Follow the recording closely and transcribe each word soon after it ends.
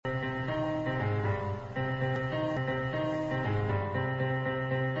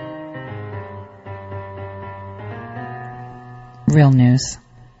Real news.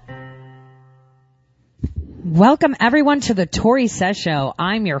 Welcome everyone to the Tori Says Show.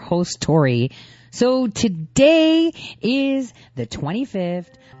 I'm your host, Tori. So today is the 25th.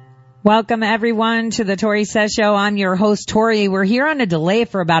 Welcome everyone to the Tori Says Show. I'm your host, Tori. We're here on a delay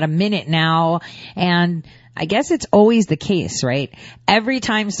for about a minute now, and I guess it's always the case, right? Every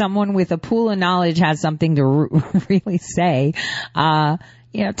time someone with a pool of knowledge has something to really say,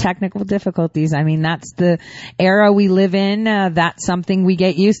 technical difficulties. I mean, that's the era we live in. That's something we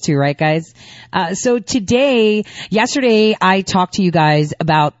get used to, right, guys? So yesterday, I talked to you guys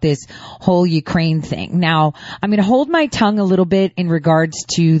about this whole Ukraine thing. Now, I'm going to hold my tongue a little bit in regards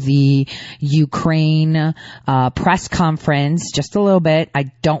to the Ukraine press conference, just a little bit.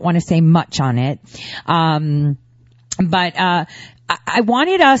 I don't want to say much on it. But I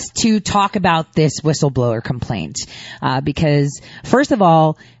wanted us to talk about this whistleblower complaint, because first of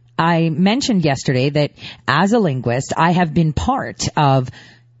all, I mentioned yesterday that as a linguist, I have been part of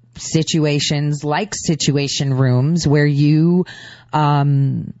situations like situation rooms where you,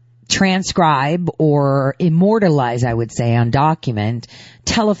 transcribe or immortalize, I would say, on document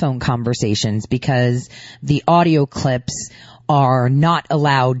telephone conversations because the audio clips are not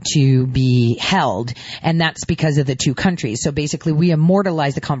allowed to be held, and that's because of the two countries. So basically, we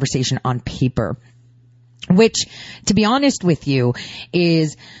immortalize the conversation on paper, which, to be honest with you,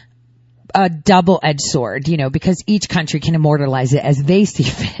 is a double-edged sword, because each country can immortalize it as they see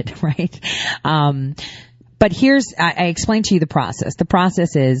fit, right? But I explained to you the process. The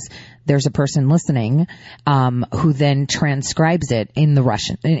process is there's a person listening, who then transcribes it in the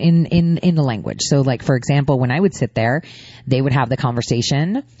Russian, in the language. So like, for example, when I would sit there, they would have the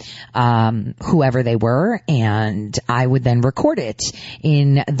conversation, whoever they were, and I would then record it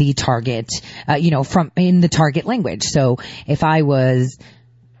in the target, in the target language. So if I was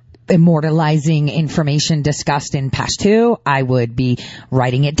immortalizing information discussed in Pashto, I would be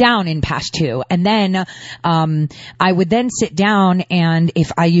writing it down in Pashto. And then, I would then sit down, and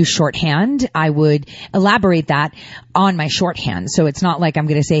if I use shorthand, I would elaborate that on my shorthand. So it's not like I'm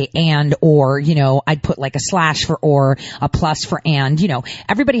going to say and, or, I'd put like a slash for or, a plus for and,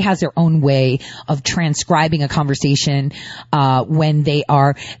 everybody has their own way of transcribing a conversation, when they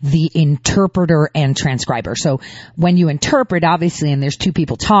are the interpreter and transcriber. So when you interpret, obviously, and there's two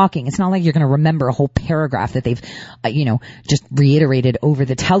people talking, it's not like you're going to remember a whole paragraph that they've, just reiterated over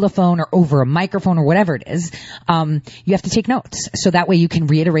the telephone or over a microphone or whatever it is. You have to take notes. So that way you can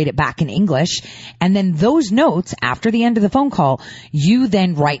reiterate it back in English. And then those notes, after the end of the phone call, you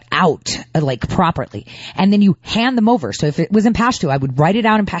then write out, properly. And then you hand them over. So if it was in Pashto, I would write it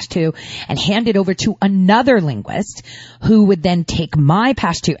out in Pashto and hand it over to another linguist who would then take my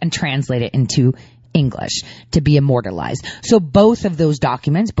Pashto and translate it into English to be immortalized. So both of those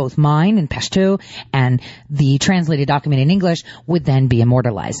documents, both mine in Pashto and the translated document in English, would then be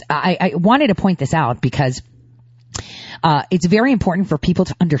immortalized. I wanted to point this out because it's very important for people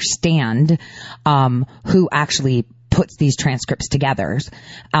to understand who actually puts these transcripts together,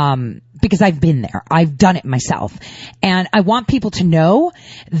 because I've been there. I've done it myself. And I want people to know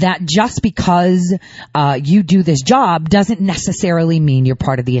that just because you do this job doesn't necessarily mean you're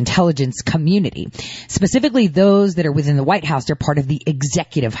part of the intelligence community. Specifically, those that are within the White House, they're part of the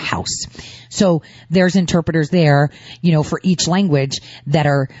executive house. So there's interpreters there, for each language that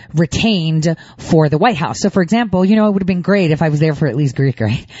are retained for the White House. So for example, it would have been great if I was there for at least Greek,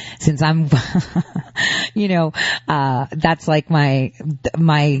 right? Since I'm, that's like my,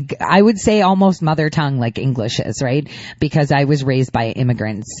 I would say almost mother tongue like English is, right? Because I was raised by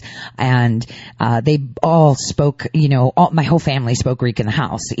immigrants, and they all spoke, my whole family spoke Greek in the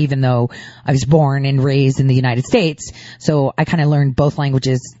house, even though I was born and raised in the United States. So I kind of learned both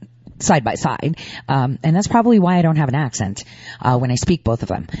languages side by side. And that's probably why I don't have an accent when I speak both of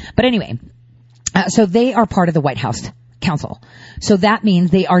them. But anyway, so they are part of the White House Council. So that means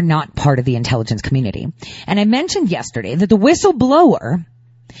they are not part of the intelligence community. And I mentioned yesterday that the whistleblower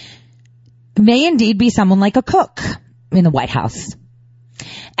may indeed be someone like a cook in the White House.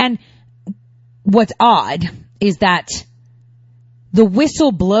 And what's odd is that the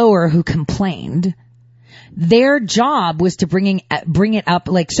whistleblower who complained, their job was to bring it up.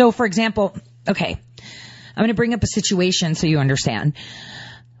 So for example, okay, I'm going to bring up a situation so you understand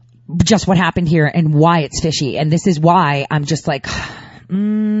just what happened here and why it's fishy. And this is why I'm just like,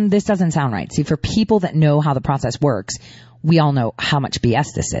 this doesn't sound right. See, for people that know how the process works, we all know how much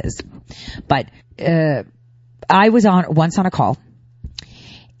BS this is. But I was once on a call,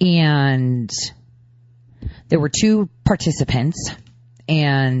 and there were two participants,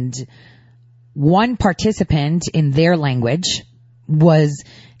 and one participant in their language was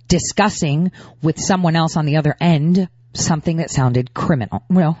discussing with someone else on the other end something that sounded criminal.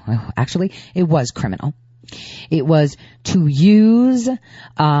 Well, actually, it was criminal. It was to use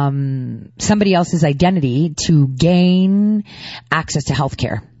somebody else's identity to gain access to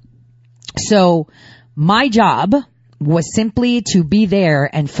healthcare. So my job was simply to be there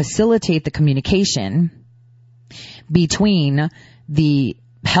and facilitate the communication between the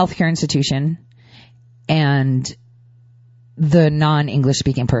healthcare institution and the non-English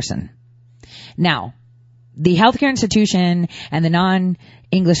speaking person. Now, the healthcare institution and the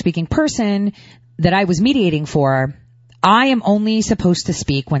non-English speaking person that I was mediating for, I am only supposed to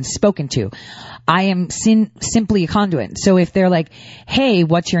speak when spoken to. I am simply a conduit. So if they're like, hey,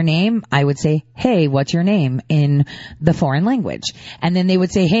 what's your name? I would say, hey, what's your name in the foreign language? And then they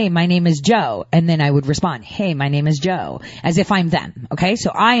would say, hey, my name is Joe. And then I would respond, hey, my name is Joe, as if I'm them. Okay.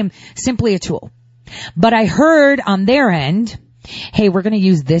 So I am simply a tool. But I heard on their end, hey, we're going to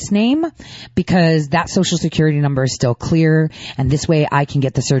use this name because that social security number is still clear, and this way I can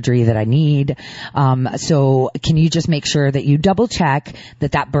get the surgery that I need. So can you just make sure that you double check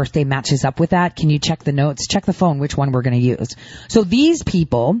that birthday matches up with that? Can you check the notes, check the phone, which one we're going to use? So these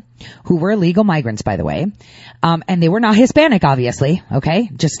people, who were illegal migrants, by the way, and they were not Hispanic, obviously, okay?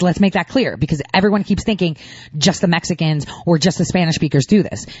 Just let's make that clear, because everyone keeps thinking just the Mexicans or just the Spanish speakers do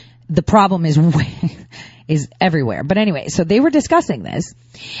this. The problem is everywhere. But anyway, so they were discussing this.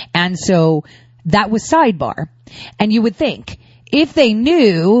 And so that was sidebar. And you would think if they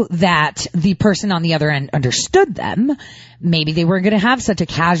knew that the person on the other end understood them, maybe they weren't going to have such a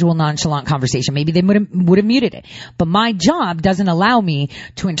casual, nonchalant conversation. Maybe they would have muted it. But my job doesn't allow me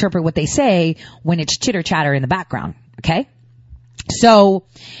to interpret what they say when it's chitter chatter in the background. Okay. So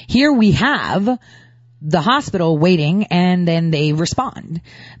here we have the hospital waiting, and then they respond.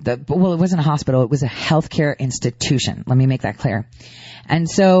 Well, it wasn't a hospital. It was a healthcare institution. Let me make that clear. And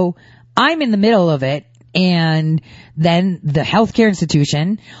so I'm in the middle of it, and then the healthcare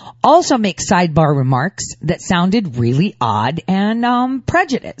institution also makes sidebar remarks that sounded really odd and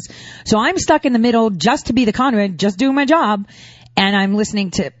prejudiced. So I'm stuck in the middle just to be the conduit, just doing my job, and I'm listening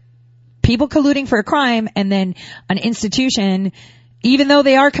to people colluding for a crime, and then an institution, even though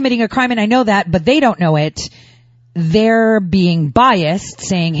they are committing a crime and I know that, but they don't know it, they're being biased,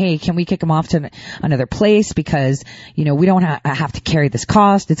 saying, hey, can we kick them off to another place because, we don't have to carry this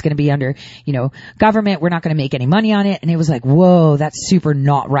cost. It's going to be under, government. We're not going to make any money on it. And it was like, whoa, that's super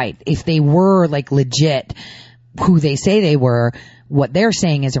not right. If they were like legit who they say they were, what they're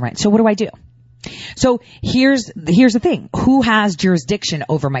saying isn't right. So what do I do? So here's the thing. Who has jurisdiction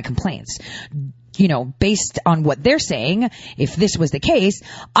over my complaints? Based on what they're saying, if this was the case,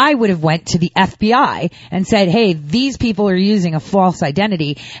 I would have went to the FBI and said, hey, these people are using a false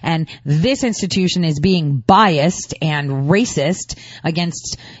identity, and this institution is being biased and racist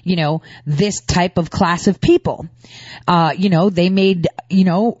against, this type of class of people. They made,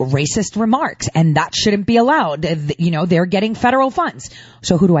 racist remarks, and that shouldn't be allowed. They're getting federal funds.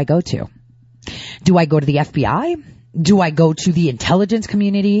 So who do I go to? Do I go to the FBI? Do I go to the intelligence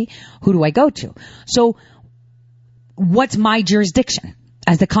community? Who do I go to? So what's my jurisdiction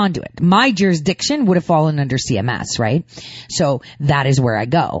as the conduit? My jurisdiction would have fallen under CMS, right? So that is where I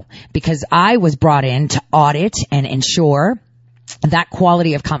go, because I was brought in to audit and ensure that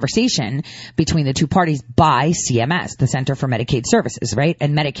quality of conversation between the two parties by CMS, the Center for Medicaid Services, right?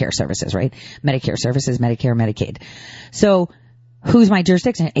 And Medicare Services, right? Medicare Services, Medicare, Medicaid. So who's my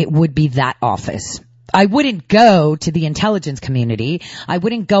jurisdiction? It would be that office. I wouldn't go to the intelligence community. I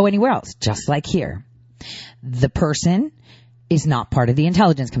wouldn't go anywhere else, just like here. The person is not part of the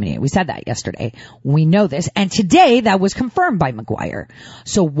intelligence community. We said that yesterday. We know this. And today that was confirmed by McGuire.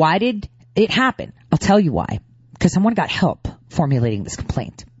 So why did it happen? I'll tell you why. Because someone got help formulating this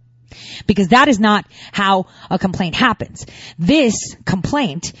complaint. Because that is not how a complaint happens. This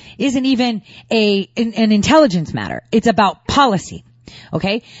complaint isn't even an intelligence matter. It's about policy.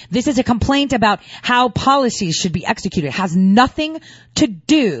 Okay? This is a complaint about how policies should be executed. It has nothing to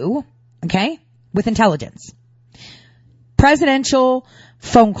do, okay, with intelligence. Presidential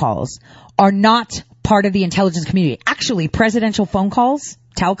phone calls are not part of the intelligence community. Actually, presidential phone calls,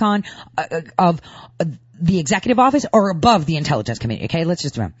 telecon, of the executive office are above the intelligence community. Okay, let's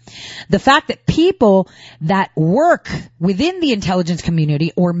just remember. The fact that people that work within the intelligence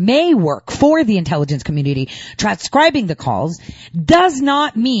community or may work for the intelligence community transcribing the calls does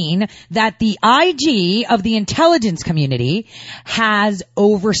not mean that the IG of the intelligence community has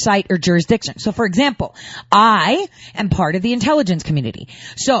oversight or jurisdiction. So for example, I am part of the intelligence community.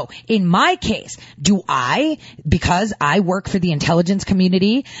 So in my case, because I work for the intelligence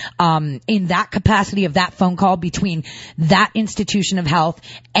community, in that capacity of that that phone call between that institution of health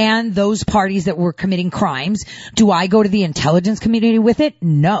and those parties that were committing crimes. Do I go to the intelligence community with it?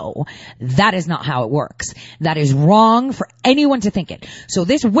 No. That is not how it works. That is wrong for anyone to think it. So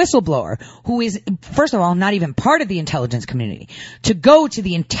this whistleblower, who is, first of all, not even part of the intelligence community, to go to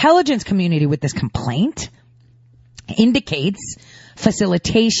the intelligence community with this complaint indicates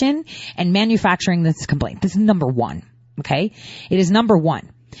facilitation and manufacturing this complaint. This is number one. Okay? It is number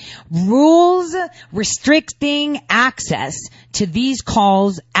one. Rules restricting access to these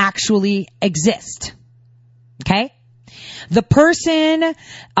calls actually exist. Okay? The person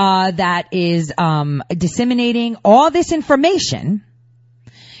that is disseminating all this information,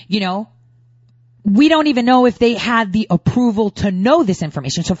 we don't even know if they had the approval to know this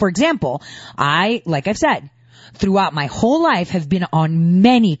information. So for example, like I've said, throughout my whole life have been on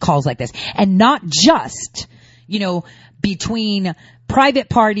many calls like this, and not just, between private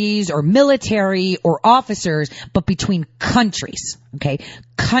parties or military or officers, but between countries, okay?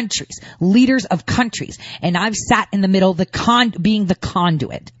 Countries, leaders of countries. And I've sat in the middle, being the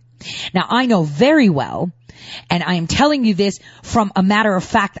conduit. Now I know very well, and I am telling you this from a matter of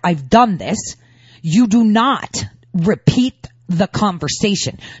fact, I've done this. You do not repeat the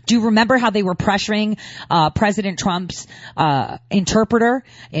conversation. Do you remember how they were pressuring President Trump's interpreter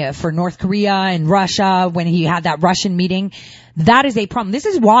for North Korea and Russia when he had that Russian meeting? That is a problem. This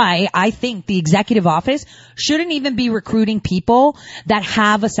is why I think the executive office shouldn't even be recruiting people that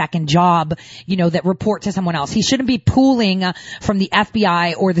have a second job, that report to someone else. He shouldn't be pooling from the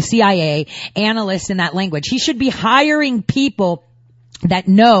FBI or the CIA analysts in that language. He should be hiring people that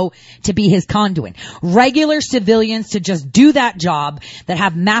know to be his conduit. Regular civilians to just do that job, that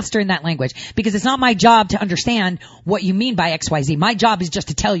have master in that language. Because it's not my job to understand what you mean by XYZ. My job is just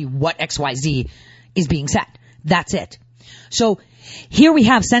to tell you what XYZ is being said. That's it. So here we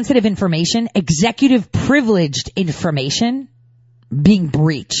have sensitive information, executive privileged information being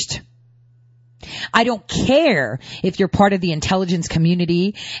breached. I don't care if you're part of the intelligence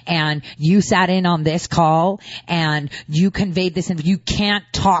community and you sat in on this call and you conveyed this, and you can't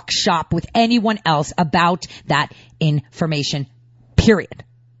talk shop with anyone else about that information, period.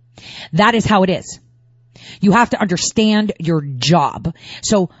 That is how it is. You have to understand your job.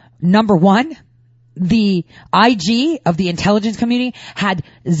 So, number one, the IG of the intelligence community had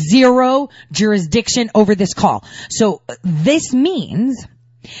zero jurisdiction over this call. So this means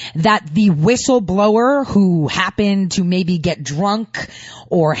that the whistleblower who happened to maybe get drunk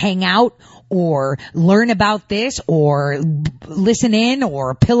or hang out or learn about this or listen in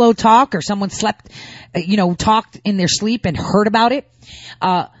or pillow talk, or someone talked in their sleep and heard about it,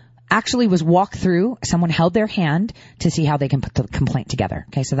 actually was walked through. Someone held their hand to see how they can put the complaint together.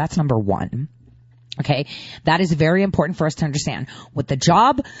 Okay, so that's number one. Okay, that is very important for us to understand what the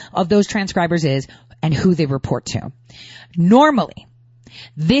job of those transcribers is and who they report to. Normally,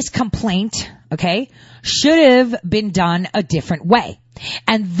 this complaint, should have been done a different way.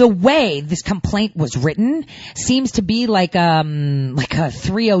 And the way this complaint was written seems to be like a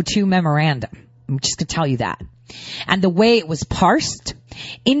 302 memorandum. I'm just going to tell you that. And the way it was parsed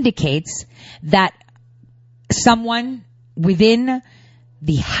indicates that someone within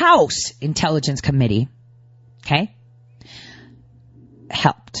the House Intelligence Committee,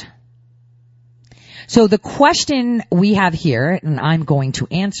 helped. So the question we have here, and I'm going to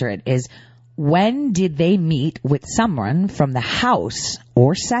answer it, is when did they meet with someone from the House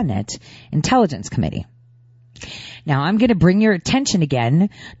or Senate Intelligence Committee? Now I'm going to bring your attention again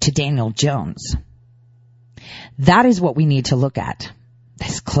to Daniel Jones. That is what we need to look at.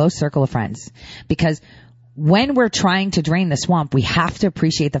 This close circle of friends. Because when we're trying to drain the swamp, we have to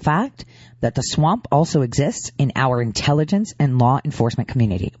appreciate the fact that the swamp also exists in our intelligence and law enforcement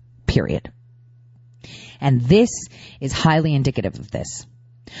community, period. And this is highly indicative of this.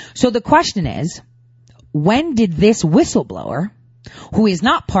 So the question is, when did this whistleblower, who is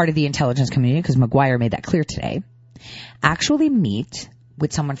not part of the intelligence community, because McGuire made that clear today, actually meet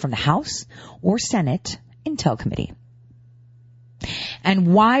with someone from the House or Senate Intel Committee?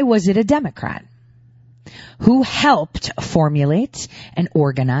 And why was it a Democrat who helped formulate and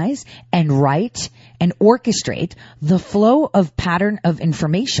organize and write and orchestrate the flow of pattern of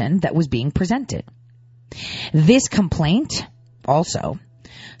information that was being presented? This complaint also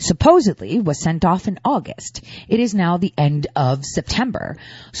supposedly was sent off in August. It is now the end of September.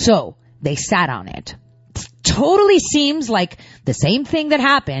 So they sat on it. Totally seems like the same thing that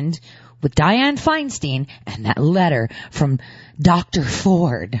happened with Dianne Feinstein and that letter from Dr.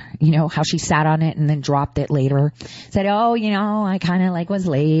 Ford. How she sat on it and then dropped it later. Said, I kind of was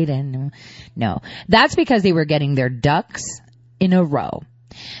late. And no, that's because they were getting their ducks in a row.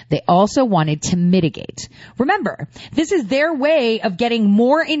 They also wanted to mitigate. Remember, this is their way of getting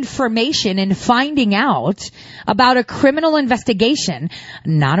more information and finding out about a criminal investigation,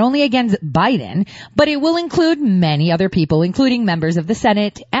 not only against Biden, but it will include many other people, including members of the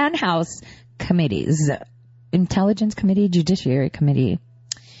Senate and House committees, Intelligence Committee, Judiciary Committee,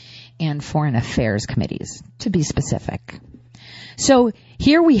 and Foreign Affairs Committees, to be specific. So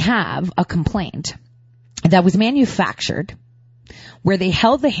here we have a complaint that was manufactured where they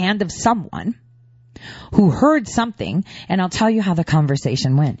held the hand of someone who heard something, and I'll tell you how the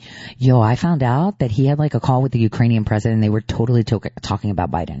conversation went. I found out that he had like a call with the Ukrainian president, and they were totally talking about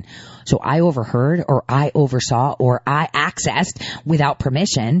Biden. So I overheard, or I oversaw, or I accessed without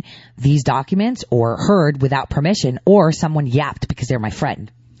permission these documents, or heard without permission, or someone yapped because they're my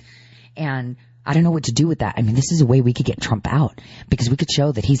friend. And I don't know what to do with that. I mean, this is a way we could get Trump out, because we could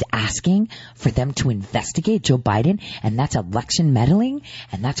show that he's asking for them to investigate Joe Biden, and that's election meddling,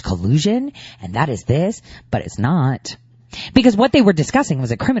 and that's collusion, and that is this, but it's not. Because what they were discussing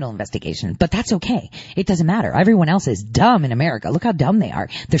was a criminal investigation, but that's okay. It doesn't matter. Everyone else is dumb in America. Look how dumb they are.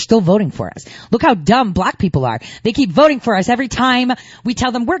 They're still voting for us. Look how dumb black people are. They keep voting for us. Every time we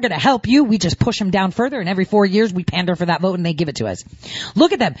tell them we're going to help you, we just push them down further, and every 4 years we pander for that vote and they give it to us.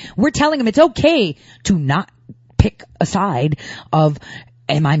 Look at them. We're telling them it's okay to not pick a side of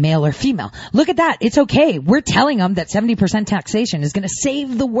am I male or female? Look at that. It's okay. We're telling them that 70% taxation is going to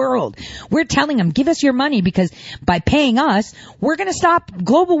save the world. We're telling them, give us your money, because by paying us, we're going to stop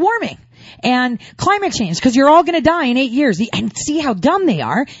global warming and climate change, because you're all going to die in 8 years. And see how dumb they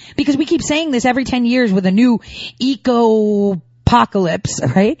are, because we keep saying this every 10 years with a new apocalypse,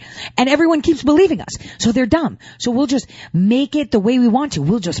 right? And everyone keeps believing us. So they're dumb. So we'll just make it the way we want to.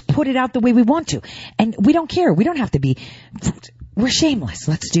 We'll just put it out the way we want to. And we don't care. We don't have to be... We're shameless.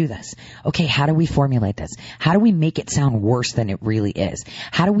 Let's do this. Okay, how do we formulate this? How do we make it sound worse than it really is?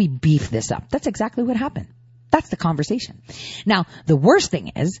 How do we beef this up? That's exactly what happened. That's the conversation. Now, the worst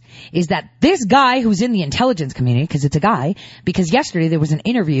thing is that this guy who's in the intelligence community, because it's a guy, because yesterday there was an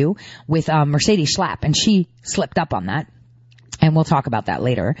interview with Mercedes Schlapp, and she slipped up on that, and we'll talk about that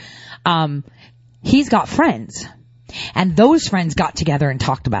later. He's got friends. And those friends got together and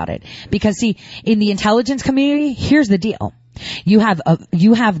talked about it. Because see, in the intelligence community, here's the deal. You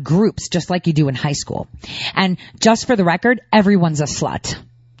have groups just like you do in high school. And just for the record, everyone's a slut.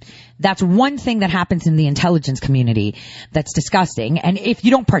 That's one thing that happens in the intelligence community that's disgusting. And if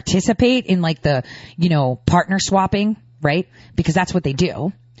you don't participate in like the, partner swapping, right? Because that's what they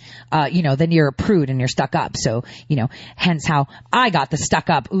do. Then you're a prude and you're stuck up. So, hence how I got the stuck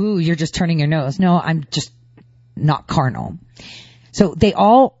up. Ooh, you're just turning your nose. No, I'm just not carnal. So they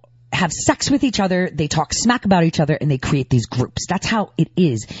all have sex with each other, they talk smack about each other, and they create these groups. That's how it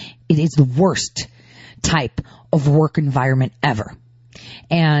is. It is the worst type of work environment ever.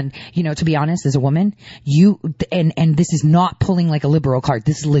 And, to be honest, as a woman, and this is not pulling like a liberal card.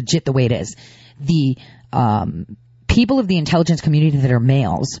 This is legit the way it is. The, people of the intelligence community that are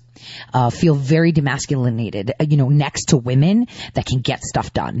males feel very demasculinated, next to women that can get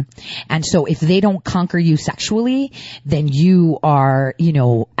stuff done. And so if they don't conquer you sexually, then you are,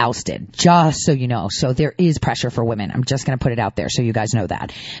 ousted, just so you know. So there is pressure for women. I'm just going to put it out there so you guys know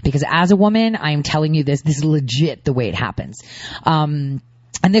that. Because as a woman, I'm telling you this is legit the way it happens.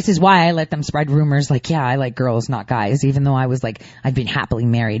 And this is why I let them spread rumors like, yeah, I like girls, not guys, even though I've been happily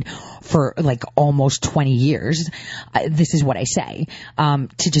married for like almost 20 years. This is what I say, to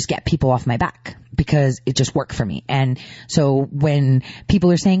just get people off my back, because it just worked for me. And so when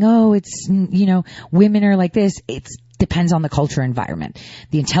people are saying, oh, it's, women are like this, it depends on the culture environment.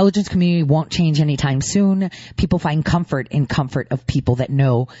 The intelligence community won't change anytime soon. People find comfort in comfort of people that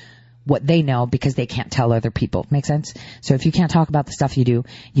know what they know, because they can't tell other people. Make sense? So if you can't talk about the stuff you do,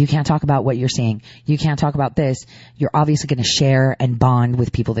 you can't talk about what you're seeing, you can't talk about this, you're obviously going to share and bond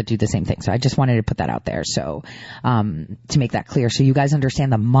with people that do the same thing. So I just wanted to put that out there. So, to make that clear, so you guys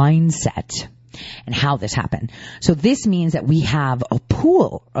understand the mindset and how this happened. So this means that we have a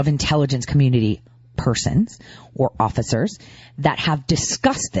pool of intelligence community persons or officers that have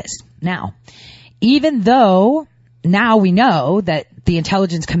discussed this. Now, even though now we know that the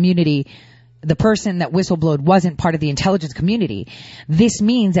intelligence community, the person that whistleblowed wasn't part of the intelligence community, this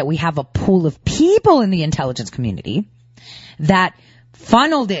means that we have a pool of people in the intelligence community that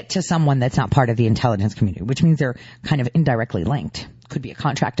funneled it to someone that's not part of the intelligence community, which means they're kind of indirectly linked. Could be a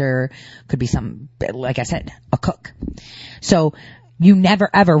contractor, could be like I said, a cook. So you never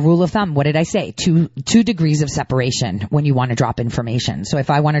ever, rule of thumb, what did I say? Two degrees of separation when you want to drop information. So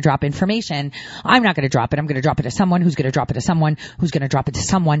if I want to drop information, I'm not going to drop it. I'm going to drop it to someone who's going to drop it to someone who's going to drop it to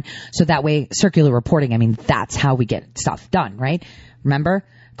someone. So that way, circular reporting, that's how we get stuff done, right? Remember?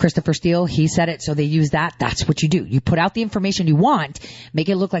 Christopher Steele, he said it, so they use that. That's what you do. You put out the information you want, make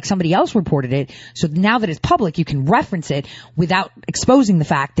it look like somebody else reported it, so now that it's public, you can reference it without exposing the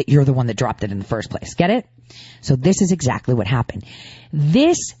fact that you're the one that dropped it in the first place. Get it? So this is exactly what happened.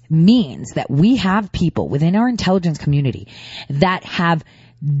 This means that we have people within our intelligence community that have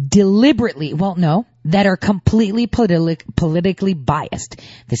deliberately, that are completely politically biased.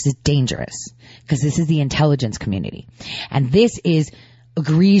 This is dangerous because this is the intelligence community. And this is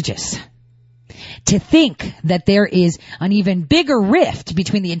egregious. To think that there is an even bigger rift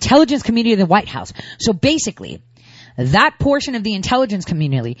between the intelligence community and the White House. So basically, that portion of the intelligence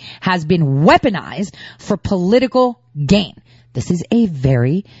community has been weaponized for political gain. This is a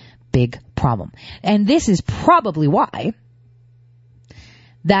very big problem. And this is probably why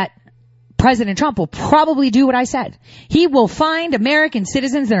that President Trump will probably do what I said. He will find American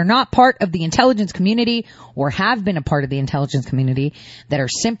citizens that are not part of the intelligence community or have been a part of the intelligence community that are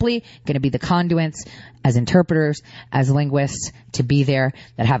simply going to be the conduits as interpreters, as linguists to be there,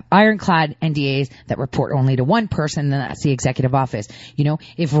 that have ironclad NDAs that report only to one person, and that's the executive office.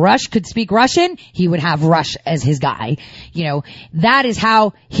 If Rush could speak Russian, he would have Rush as his guy. That is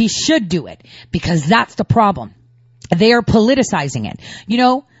how he should do it, because that's the problem. They are politicizing it.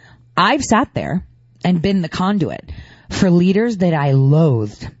 I've sat there and been the conduit for leaders that I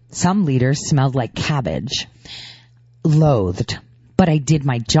loathed. Some leaders smelled like cabbage. Loathed. But I did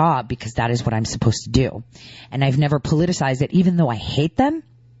my job because that is what I'm supposed to do. And I've never politicized it, even though I hate them.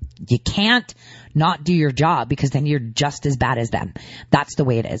 You can't not do your job because then you're just as bad as them. That's the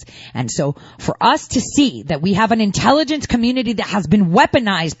way it is. And so for us to see that we have an intelligence community that has been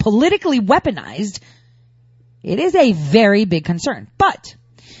weaponized, politically weaponized, it is a very big concern. But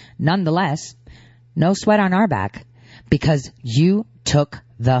nonetheless, no sweat on our back because you took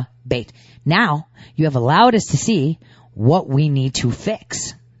the bait. Now you have allowed us to see what we need to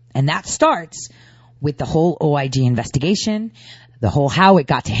fix. And that starts with the whole OIG investigation, the whole how it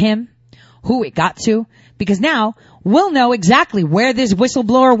got to him, who it got to, because now we'll know exactly where this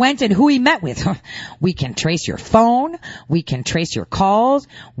whistleblower went and who he met with. We can trace your phone. We can trace your calls.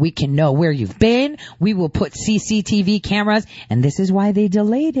 We can know where you've been. We will put CCTV cameras. And this is why they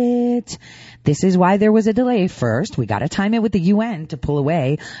delayed it. This is why there was a delay. First, we got to time it with the UN to pull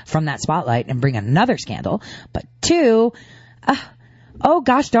away from that spotlight and bring another scandal. But two, oh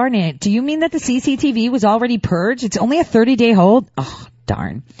gosh darn it. Do you mean that the CCTV was already purged? It's only a 30-day hold? Oh,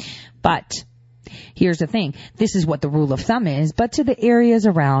 darn. But here's the thing. This is what the rule of thumb is, but to the areas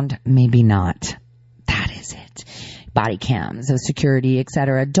around, maybe not. That is it. Body cams, security,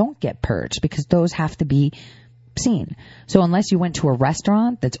 etc. don't get purged because those have to be seen. So unless you went to a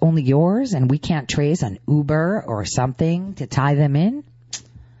restaurant that's only yours and we can't trace an Uber or something to tie them in.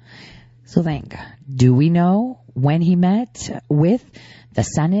 So think, do we know when he met with the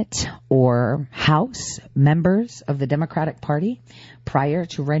Senate or House members of the Democratic Party prior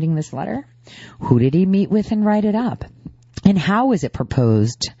to writing this letter? Who did he meet with and write it up? And how was it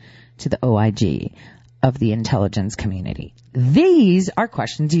proposed to the OIG of the intelligence community? These are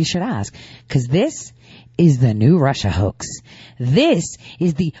questions you should ask, because this is the new Russia hoax. This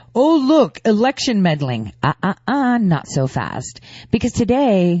is the, oh look, election meddling. Not so fast. Because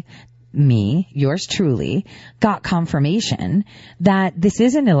today, me, yours truly, got confirmation that this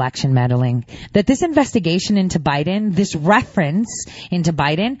isn't election meddling, that this investigation into Biden, this reference into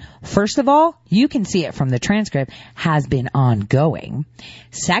Biden, first of all, you can see it from the transcript, has been ongoing.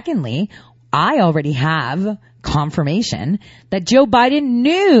 Secondly, I already have confirmation that Joe Biden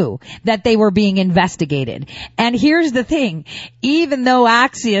knew that they were being investigated. And here's the thing, even though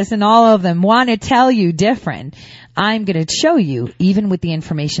Axios and all of them want to tell you different, I'm going to show you, even with the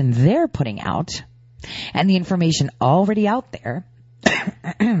information they're putting out and the information already out there,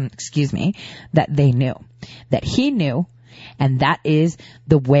 excuse me, that they knew, that he knew, and that is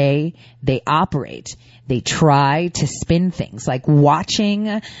the way they operate. They try to spin things, like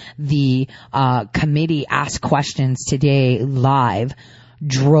watching the committee ask questions today live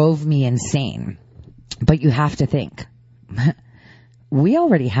drove me insane. But you have to think, we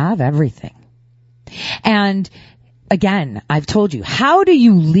already have everything. And again, I've told you, how do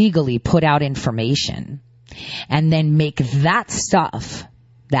you legally put out information and then make that stuff,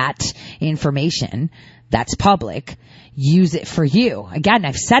 that information that's public, use it for you? Again,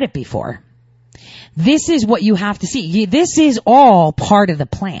 I've said it before. This is what you have to see. This is all part of the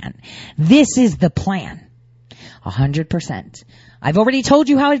plan. This is the plan. 100%. I've already told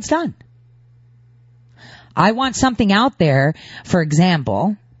you how it's done. I want something out there, for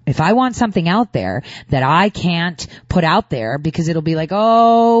example, If I want something out there that I can't put out there because it'll be like,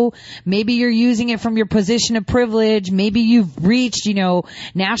 oh, maybe you're using it from your position of privilege. Maybe you've reached,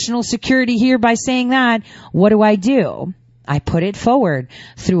 national security here by saying that. What do? I put it forward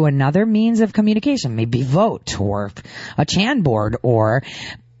through another means of communication, maybe vote or a Chan board or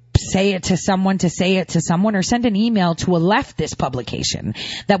say it to someone, or send an email to a leftist publication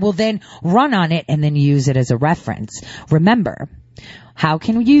that will then run on it and then use it as a reference. Remember, how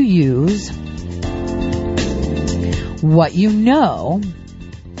can you use what you know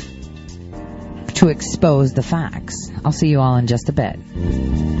to expose the facts? I'll see you all in just a bit.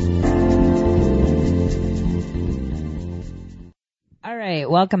 All right,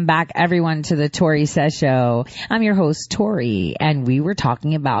 welcome back everyone to the Tori Says Show. I'm your host Tori, and we were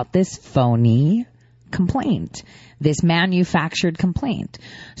talking about this phony complaint, this manufactured complaint.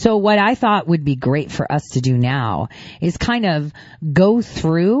 So what I thought would be great for us to do now is kind of go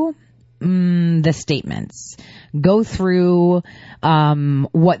through the statements, go through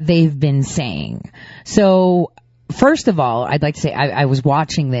what they've been saying. So first of all, I'd like to say I was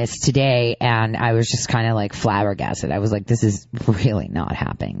watching this today and I was just kind of like flabbergasted. I was like, this is really not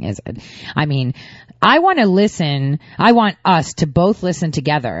happening, is it? I mean, I want us to both listen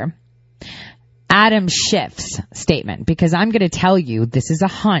together Adam Schiff's statement, because I'm going to tell you this is a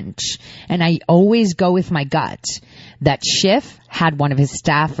hunch, and I always go with my gut, that Schiff had one of his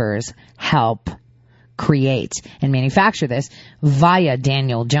staffers help create and manufacture this via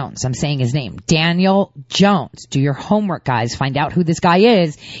Daniel Jones. I'm saying his name, Daniel Jones. Do your homework, guys. Find out who this guy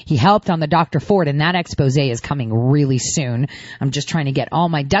is. He helped on the Dr. Ford, and that expose is coming really soon. I'm just trying to get all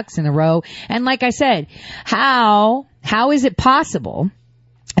my ducks in a row. And like I said, how is it possible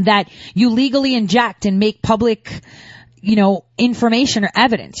that you legally inject and make public, information or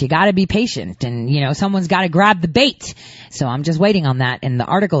evidence? You got to be patient, and, someone's got to grab the bait. So I'm just waiting on that, and the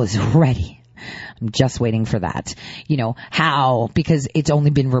article is ready. I'm just waiting for that. How? Because it's only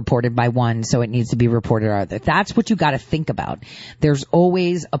been reported by one, so it needs to be reported by other. That's what you got to think about. There's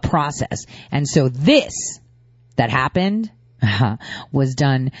always a process. And so this that happened was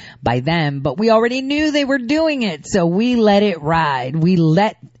done by them, but we already knew they were doing it, so we let it ride.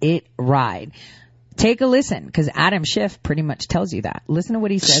 Take a listen, because Adam Schiff pretty much tells you that. Listen to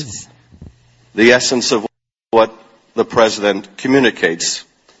what he says. The essence of what the president communicates.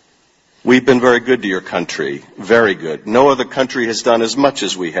 We've been very good to your country. Very good. No other country has done as much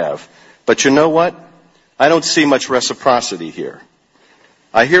as we have. But you know what? I don't see much reciprocity here.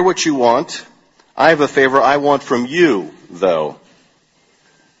 I hear what you want. I have a favor I want from you, though.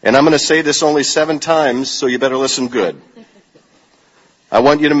 And I'm going to say this only 7 times, so you better listen good. I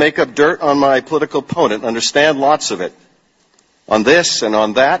want you to make up dirt on my political opponent. Understand lots of it. On this and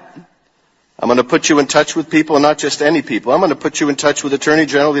on that. I'm going to put you in touch with people, and not just any people. I'm going to put you in touch with Attorney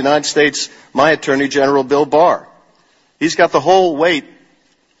General of the United States, my Attorney General, Bill Barr. He's got the whole weight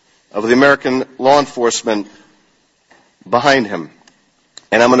of the American law enforcement behind him.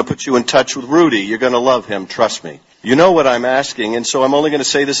 And I'm going to put you in touch with Rudy. You're going to love him, trust me. You know what I'm asking, and so I'm only going to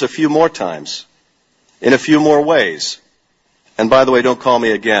say this a few more times, in a few more ways. And by the way, don't call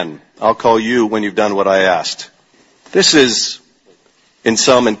me again. I'll call you when you've done what I asked. This is, in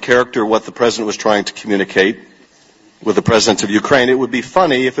sum and character, what the president was trying to communicate with the president of Ukraine. It would be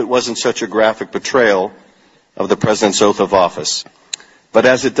funny if it wasn't such a graphic betrayal of the president's oath of office. But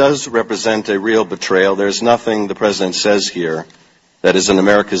as it does represent a real betrayal, there's nothing the president says here that is in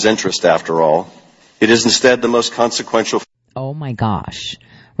America's interest, after all. It is instead the most consequential. Oh my gosh.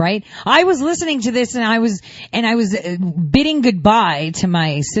 Right? I was listening to this and I was bidding goodbye to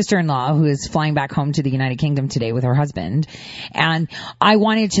my sister-in-law, who is flying back home to the United Kingdom today with her husband. And I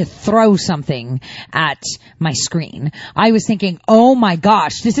wanted to throw something at my screen. I was thinking, oh my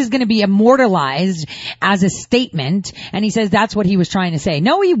gosh, this is going to be immortalized as a statement. And he says that's what he was trying to say.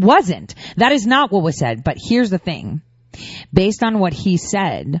 No, he wasn't. That is not what was said. But here's the thing. Based on what he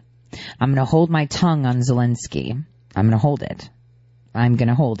said, I'm going to hold my tongue on Zelensky. I'm going to hold it. I'm going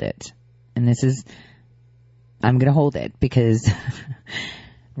to hold it. And I'm going to hold it because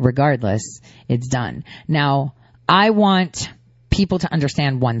regardless, it's done. Now, I want people to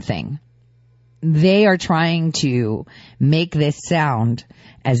understand one thing. They are trying to make this sound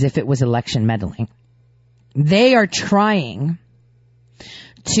as if it was election meddling. They are trying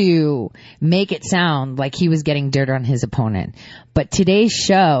to make it sound like he was getting dirt on his opponent. But today's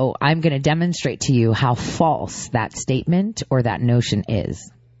show, I'm going to demonstrate to you how false that statement or that notion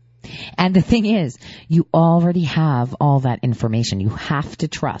is. And the thing is, you already have all that information. You have to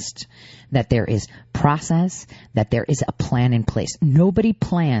trust that there is process, that there is a plan in place. Nobody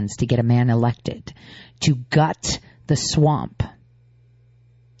plans to get a man elected to gut the swamp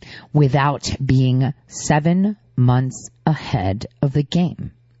without being 7 months ahead of the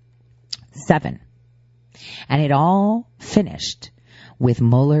game. 7. And it all finished with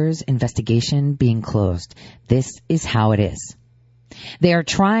Mueller's investigation being closed. This is how it is. They are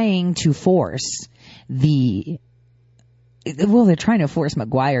trying to force they're trying to force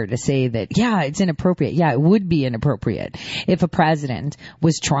McGuire to say that, yeah, it's inappropriate. Yeah, it would be inappropriate if a president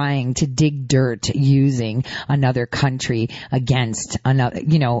was trying to dig dirt using another country against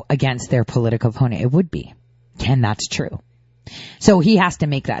their political opponent. It would be. And that's true. So he has to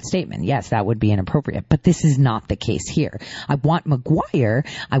make that statement. Yes, that would be inappropriate. But this is not the case here. I wanted McGuire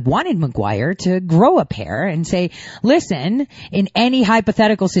to grow a pair and say, listen, in any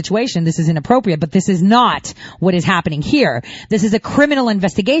hypothetical situation, this is inappropriate, but this is not what is happening here. This is a criminal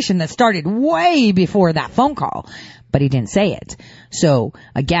investigation that started way before that phone call. But he didn't say it. So,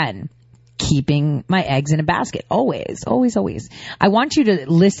 again, keeping my eggs in a basket. Always, always, always. I want you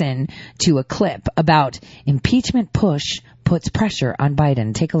to listen to a clip about impeachment push puts pressure on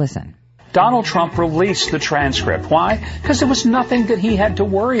Biden. Take a listen. Donald Trump released the transcript. Why? Because there was nothing that he had to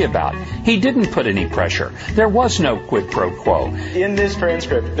worry about. He didn't put any pressure. There was no quid pro quo. In this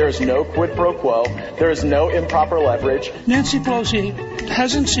transcript, there is no quid pro quo. There is no improper leverage. Nancy Pelosi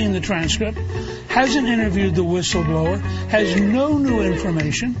hasn't seen the transcript, hasn't interviewed the whistleblower, has no new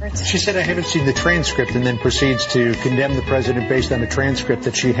information. She said, I haven't seen the transcript, and then proceeds to condemn the president based on a transcript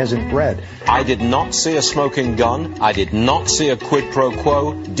that she hasn't read. I did not see a smoking gun. I did not see a quid pro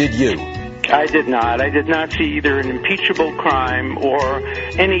quo. Did you? I did not. I did not see either an impeachable crime or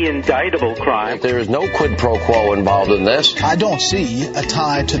any indictable crime. There is no quid pro quo involved in this. I don't see a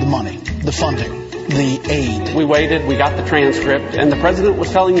tie to the money, the funding, the aid. We waited, we got the transcript, and the president was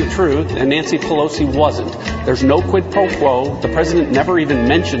telling the truth, and Nancy Pelosi wasn't. There's no quid pro quo. The president never even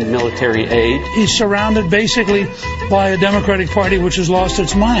mentioned military aid. He's surrounded basically by a Democratic Party which has lost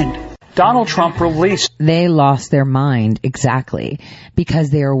its mind. Donald Trump released. They lost their mind, exactly, because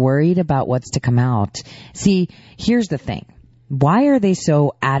they are worried about what's to come out. See, here's the thing. Why are they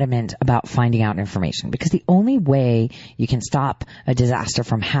so adamant about finding out information? Because the only way you can stop a disaster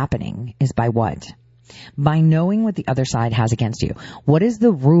from happening is by what? By knowing what the other side has against you. What is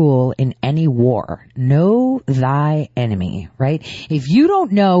the rule in any war? Know thy enemy, right? If you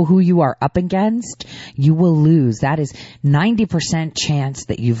don't know who you are up against, you will lose. That is 90% chance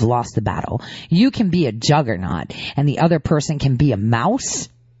that you've lost the battle. You can be a juggernaut and the other person can be a mouse.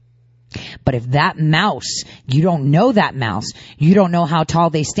 But if that mouse, you don't know that mouse, you don't know how tall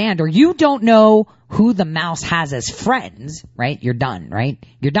they stand, or you don't know who the mouse has as friends, right? You're done, right?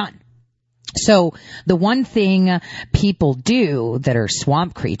 You're done. So the one thing people do that are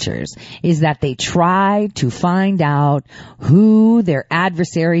swamp creatures is that they try to find out who their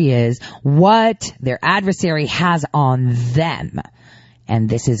adversary is, what their adversary has on them. And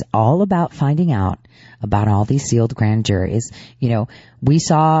this is all about finding out about all these sealed grand juries. You know, we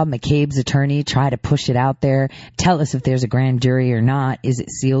saw McCabe's attorney try to push it out there. Tell us if there's a grand jury or not. Is it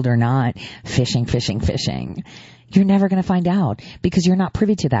sealed or not? Fishing, fishing, fishing. You're never going to find out because you're not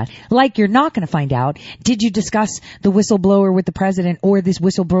privy to that. Like you're not going to find out, did you discuss the whistleblower with the president or this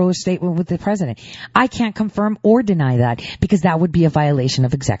whistleblower statement with the president? I can't confirm or deny that because that would be a violation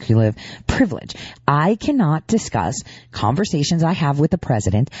of executive privilege. I cannot discuss conversations I have with the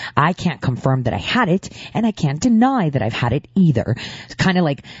president. I can't confirm that I had it, and I can't deny that I've had it either. It's kind of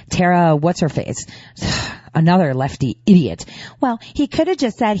like Tara, what's her face? Another lefty idiot. Well, he could have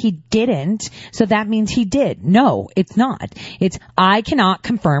just said he didn't, so that means he did. No, it's not. It's I cannot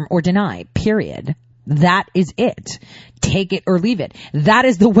confirm or deny, period. That is it. Take it or leave it. That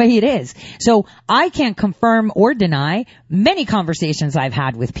is the way it is. So I can't confirm or deny many conversations I've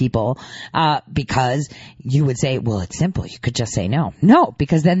had with people, because you would say, well, it's simple. You could just say no. No,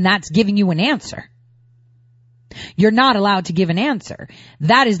 because then that's giving you an answer. You're not allowed to give an answer.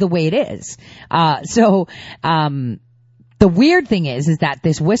 That is the way it is. The weird thing is that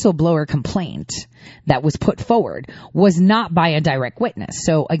this whistleblower complaint that was put forward was not by a direct witness.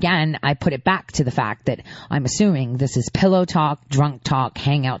 So again, I put it back to the fact that I'm assuming this is pillow talk, drunk talk,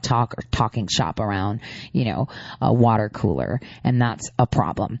 hangout talk, or talking shop around, a water cooler. And that's a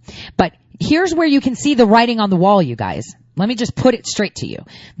problem. But here's where you can see the writing on the wall, you guys. Let me just put it straight to you.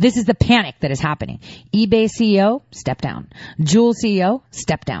 This is the panic that is happening. eBay CEO, step down. Juul CEO,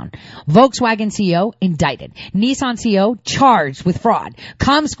 step down. Volkswagen CEO, indicted. Nissan CEO, charged with fraud.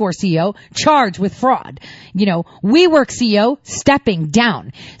 Comscore CEO, charged with fraud. WeWork CEO, stepping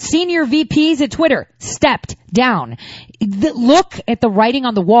down. Senior VPs at Twitter, stepped down. Look at the writing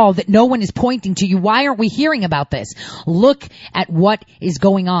on the wall that no one is pointing to you. Why aren't we hearing about this? Look at what is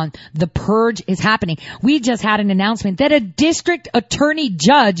going on. The purge is happening. We just had an announcement that a district attorney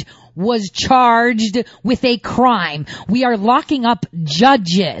judge was charged with a crime. We are locking up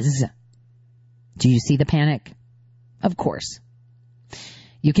judges. Do you see the panic? Of course.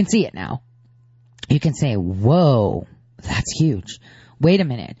 You can see it now. You can say, whoa, that's huge. Wait a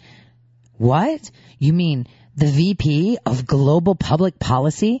minute. What? You mean the VP of Global Public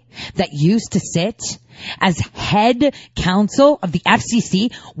Policy that used to sit as head counsel of the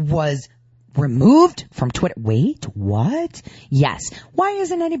FCC was removed from Twitter? Wait, what? Yes. Why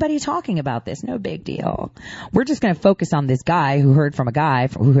isn't anybody talking about this? No big deal. We're just going to focus on this guy who heard from a guy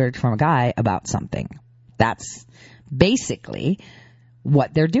about something. That's basically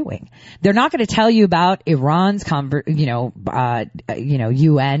what they're doing. They're not going to tell you about Iran's UN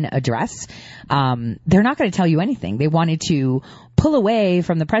address. They're not going to tell you anything. They wanted to pull away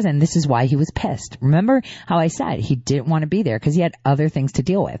from the president. This is why he was pissed. Remember how I said he didn't want to be there because he had other things to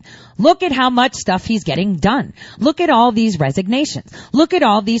deal with. Look at how much stuff he's getting done. Look at all these resignations. Look at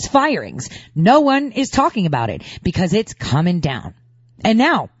all these firings. No one is talking about it because it's coming down. And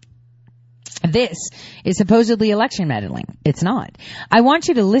now, this is supposedly election meddling. It's not. I want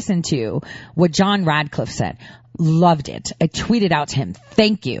you to listen to what John Radcliffe said. Loved it. I tweeted out to him.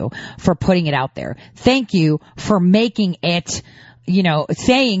 Thank you for putting it out there. Thank you for making it,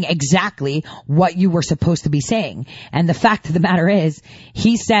 saying exactly what you were supposed to be saying. And the fact of the matter is,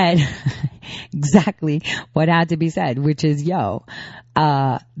 he said exactly what had to be said, which is,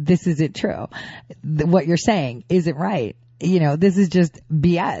 this isn't true. What you're saying isn't right. This is just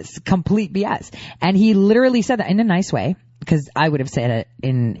BS, complete BS. And he literally said that in a nice way, because I would have said it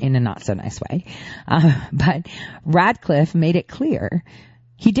in a not so nice way. But Radcliffe made it clear.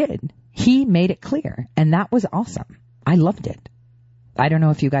 He did. He made it clear. And that was awesome. I loved it. I don't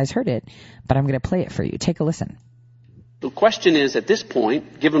know if you guys heard it, but I'm going to play it for you. Take a listen. The question is, at this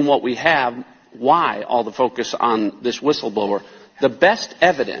point, given what we have, why all the focus on this whistleblower? The best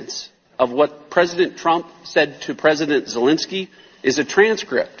evidence of what President Trump said to President Zelensky is a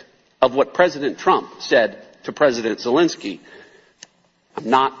transcript of what President Trump said to President Zelensky. I'm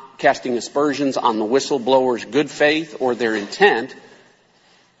not casting aspersions on the whistleblower's good faith or their intent,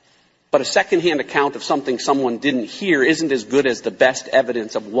 but a secondhand account of something someone didn't hear isn't as good as the best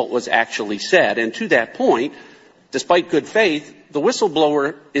evidence of what was actually said. And to that point, despite good faith, the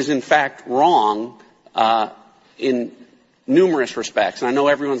whistleblower is in fact wrong in numerous respects. And I know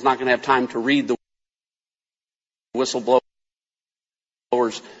everyone's not going to have time to read the whistleblower's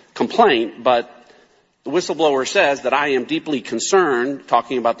complaint, but the whistleblower says that I am deeply concerned,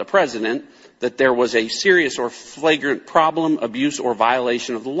 talking about the president, that there was a serious or flagrant problem, abuse, or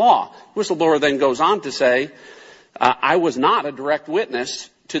violation of the law. Whistleblower then goes on to say, I was not a direct witness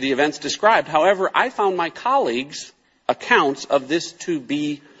to the events described. However, I found my colleagues' accounts of this to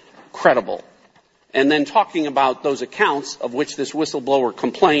be credible. And then talking about those accounts of which this whistleblower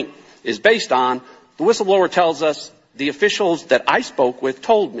complaint is based on, the whistleblower tells us the officials that I spoke with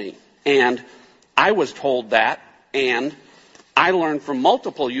told me, and I was told that, and I learned from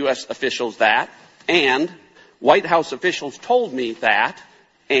multiple U.S. officials that, and White House officials told me that,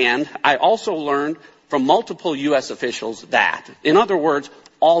 and I also learned from multiple U.S. officials that. In other words,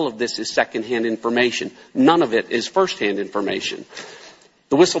 all of this is secondhand information. None of it is firsthand information.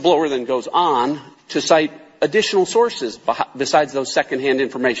 The whistleblower then goes on to cite additional sources besides those secondhand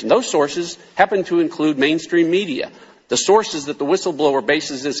information. Those sources happen to include mainstream media. The sources that the whistleblower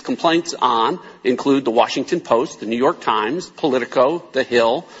bases his complaints on include the Washington Post, the New York Times, Politico, The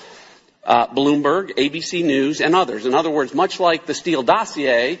Hill, Bloomberg, ABC News, and others. In other words, much like the Steele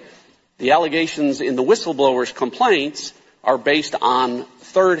dossier, the allegations in the whistleblower's complaints are based on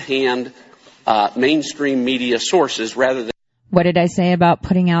third-hand mainstream media sources rather than... What did I say about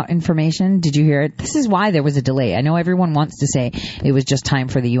putting out information? Did you hear it? This is why there was a delay. I know everyone wants to say it was just time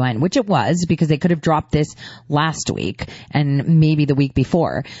for the UN, which it was, because they could have dropped this last week and maybe the week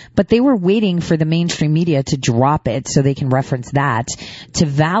before. But they were waiting for the mainstream media to drop it so they can reference that to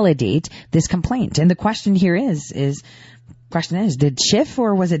validate this complaint. And the question here is, did Schiff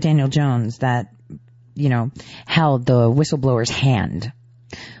or was it Daniel Jones that, held the whistleblower's hand,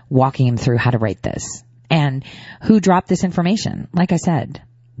 walking him through how to write this? And who dropped this information? Like I said,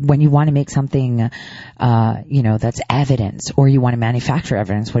 when you want to make something, that's evidence, or you want to manufacture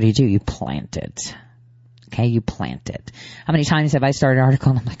evidence, what do? You plant it. Okay, you plant it. How many times have I started an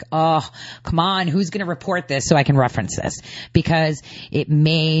article and I'm like, oh, come on, who's going to report this so I can reference this? Because it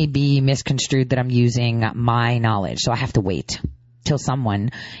may be misconstrued that I'm using my knowledge, so I have to wait until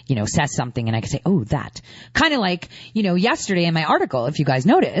someone, says something and I can say, oh, that. Kind of like, yesterday in my article, if you guys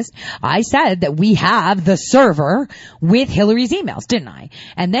noticed, I said that we have the server with Hillary's emails, didn't I?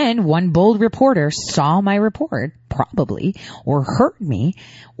 And then one bold reporter saw my report, probably, or heard me,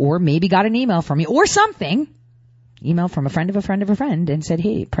 or maybe got an email from me, or something. Email from a friend of a friend of a friend and said,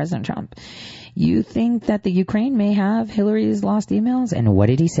 hey, President Trump, you think that the Ukraine may have Hillary's lost emails? And what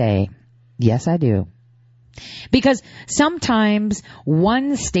did he say? Yes, I do. Because sometimes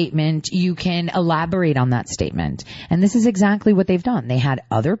one statement, you can elaborate on that statement. And this is exactly what they've done. They had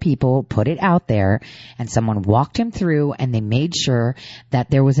other people put it out there and someone walked him through and they made sure that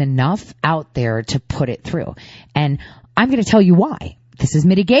there was enough out there to put it through. And I'm going to tell you why. This is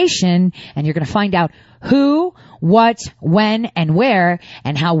mitigation, and you're going to find out who, what, when, and where,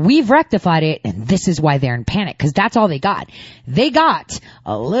 and how we've rectified it, and this is why they're in panic, because that's all they got. They got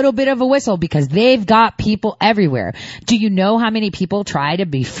a little bit of a whistle because they've got people everywhere. Do you know how many people try to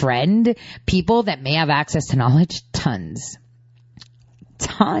befriend people that may have access to knowledge? Tons.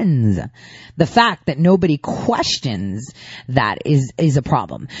 The fact that nobody questions that is a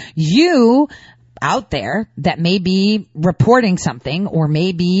problem. You out there that may be reporting something or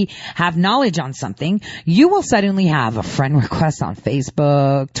maybe have knowledge on something, you will suddenly have a friend request on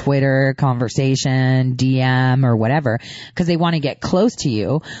Facebook, Twitter, conversation, DM, or whatever, because they want to get close to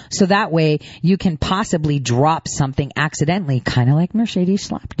you. So that way you can possibly drop something accidentally, kind of like Mercedes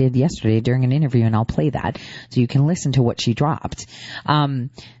Schlapp did yesterday during an interview, and I'll play that so you can listen to what she dropped.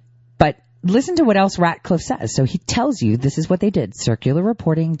 But listen to what else Ratcliffe says. So he tells you this is what they did. Circular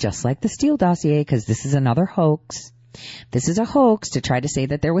reporting, just like the Steele dossier, because this is another hoax. This is a hoax to try to say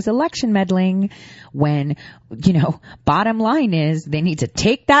that there was election meddling when, bottom line is they need to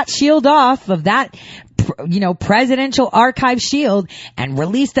take that shield off of that, presidential archive shield and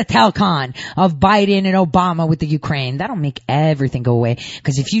release the Telcon of Biden and Obama with the Ukraine. That'll make everything go away.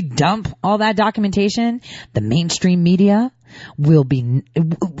 Because if you dump all that documentation, the mainstream media they'll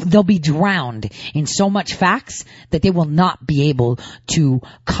be drowned in so much facts that they will not be able to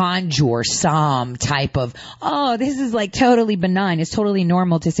conjure some type of, this is like totally benign. It's totally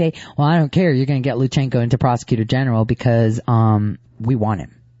normal to say, well, I don't care. You're going to get Lutsenko into prosecutor general because, we want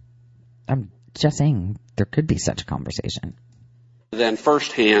him. I'm just saying there could be such a conversation. Than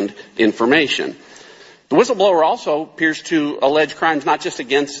firsthand information. The whistleblower also appears to allege crimes not just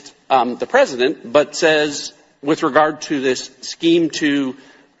against the president, but says with regard to this scheme to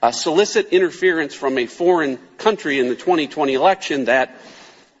solicit interference from a foreign country in the 2020 election that,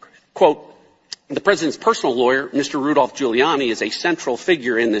 quote, the president's personal lawyer, Mr. Rudolph Giuliani, is a central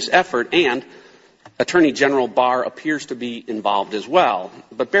figure in this effort, and Attorney General Barr appears to be involved as well.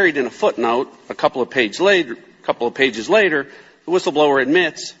 But buried in a footnote, a couple of pages later, the whistleblower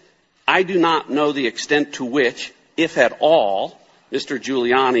admits, I do not know the extent to which, if at all, Mr.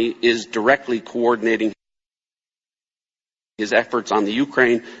 Giuliani is directly coordinating his efforts on the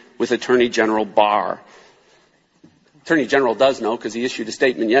Ukraine with Attorney General Barr. Attorney General does know because he issued a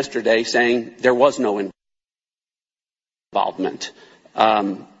statement yesterday saying there was no involvement.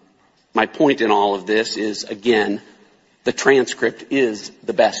 My point in all of this is, again, the transcript is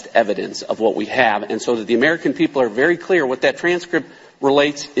the best evidence of what we have. And so that the American people are very clear what that transcript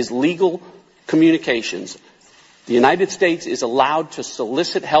relates is legal communications. The United States is allowed to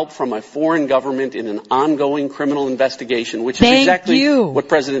solicit help from a foreign government in an ongoing criminal investigation, which is exactly what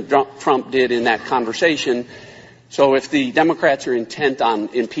President Trump did in that conversation. So if the Democrats are intent on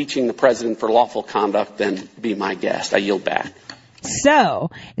impeaching the president for lawful conduct, then be my guest. I yield back.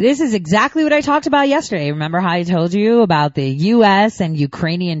 So, this is exactly what I talked about yesterday. Remember how I told you about the U.S. and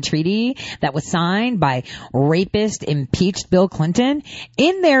Ukrainian treaty that was signed by rapist, impeached Bill Clinton?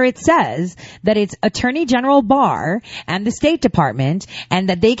 In there it says that it's Attorney General Barr and the State Department, and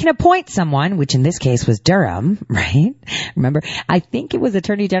that they can appoint someone, which in this case was Durham, right? Remember, I think it was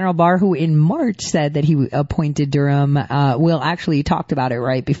Attorney General Barr who in March said that he appointed Durham. Will actually talked about it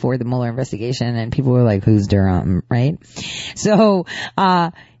right before the Mueller investigation, and people were like, who's Durham, right? So,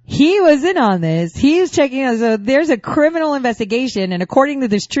 he was in on this. He was checking out. So there's a criminal investigation, and according to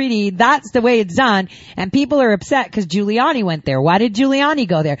this treaty, that's the way it's done. And people are upset because Giuliani went there. Why did Giuliani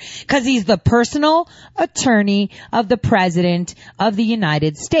go there? Because he's the personal attorney of the President of the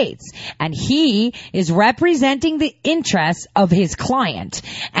United States. And he is representing the interests of his client.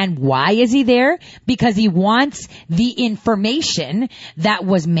 And why is he there? Because he wants the information that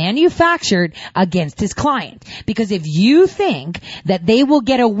was manufactured against his client. Because if you think that they will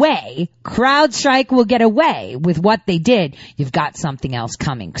get away, CrowdStrike will get away with what they did, you've got something else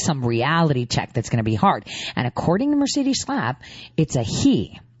coming, some reality check that's going to be hard. And according to Mercedes Schlapp, it's a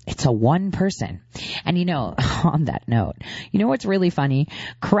he. It's a one person. And on that note, You know what's really funny?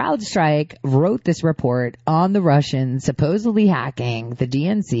 CrowdStrike wrote this report on the Russians supposedly hacking the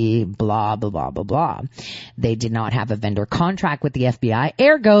DNC, blah, blah, blah, blah, blah. They did not have a vendor contract with the FBI.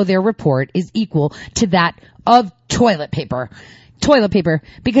 Ergo, their report is equal to that of toilet paper. Toilet paper.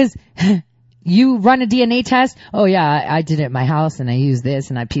 Because you run a DNA test. Oh yeah, I did it at my house and I used this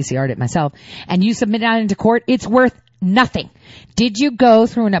and I PCR'd it myself. And you submit that into court. It's worth nothing. Did you go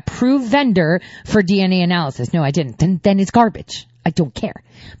through an approved vendor for DNA analysis? No, I didn't. Then it's garbage. I don't care.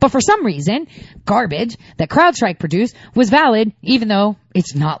 But for some reason, garbage that CrowdStrike produced was valid, even though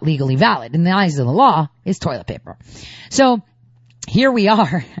it's not legally valid. In the eyes of the law, it's toilet paper. So here we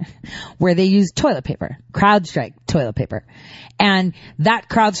are where they use toilet paper, CrowdStrike toilet paper. And that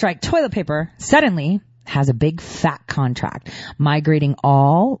CrowdStrike toilet paper suddenly has a big fat contract migrating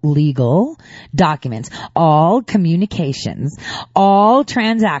all legal documents, all communications, all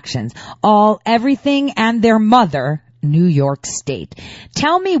transactions, all everything and their mother, New York State.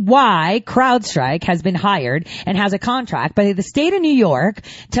 Tell me why CrowdStrike has been hired and has a contract by the state of New York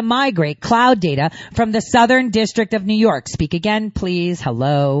to migrate cloud data from the Southern District of New York. Speak again, please.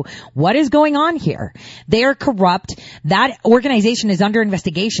 Hello. What is going on here? They are corrupt. That organization is under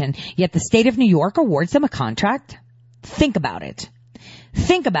investigation, yet the state of New York awards them a contract? Think about it.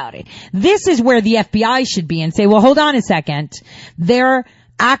 Think about it. This is where the FBI should be and say, well, hold on a second. They're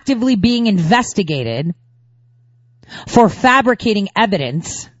actively being investigated for fabricating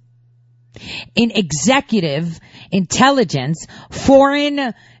evidence in executive intelligence,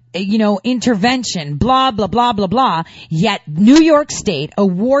 foreign, intervention, blah, blah, blah, blah, blah. Yet New York State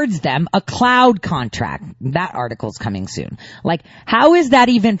awards them a cloud contract. That article's coming soon. Like, how is that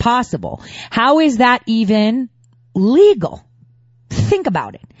even possible? How is that even legal? Think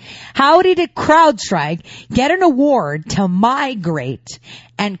about it. How did CrowdStrike get an award to migrate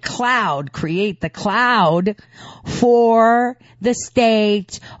and create the cloud for the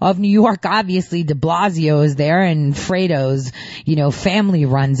state of New York? Obviously, de Blasio is there and Fredo's, family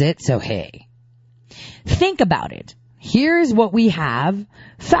runs it. So, hey, think about it. Here's what we have,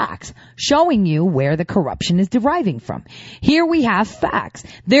 facts, showing you where the corruption is deriving from. Here we have facts.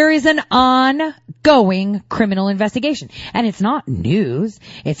 There is an ongoing criminal investigation. And it's not news.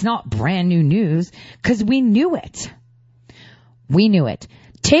 It's not brand new news, because we knew it. We knew it.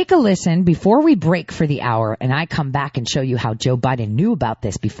 Take a listen before we break for the hour and I come back and show you how Joe Biden knew about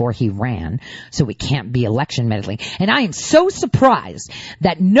this before he ran, so we can't be election meddling. And I am so surprised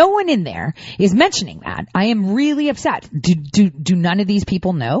that no one in there is mentioning that. I am really upset. Do none of these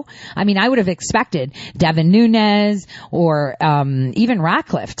people know? I mean, I would have expected Devin Nunes or even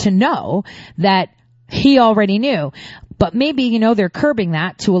Ratcliffe to know that he already knew. But maybe, they're curbing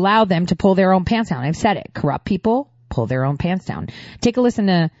that to allow them to pull their own pants down. I've said it. Corrupt people pull their own pants down. Take a listen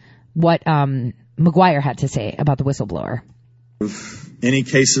to what McGuire had to say about the whistleblower. Any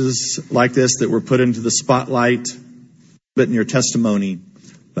cases like this that were put into the spotlight, but in your testimony,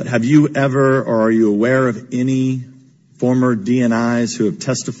 but have you ever or are you aware of any former DNIs who have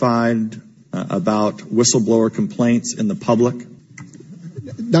testified about whistleblower complaints in the public?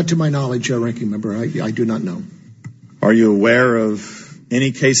 Not to my knowledge, Ranking Member. I do not know. Are you aware of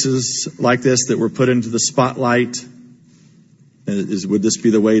any cases like this that were put into the spotlight? Would this be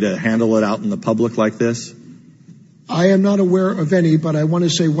the way to handle it out in the public like this? I am not aware of any, but I want to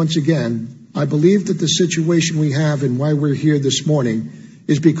say once again, I believe that the situation we have and why we're here this morning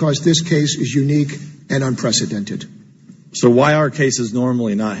is because this case is unique and unprecedented. So why are cases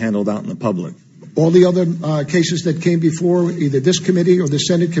normally not handled out in the public? All the other cases that came before either this committee or the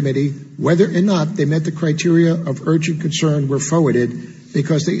Senate committee, whether or not they met the criteria of urgent concern, were forwarded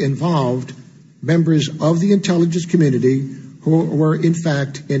because they involved members of the intelligence community who were, in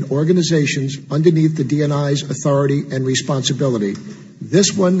fact, in organizations underneath the DNI's authority and responsibility.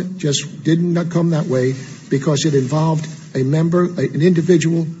 This one just did not come that way because it involved a member, an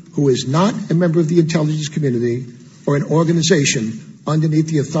individual who is not a member of the intelligence community or an organization underneath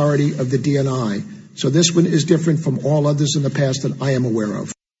the authority of the DNI. So this one is different from all others in the past that I am aware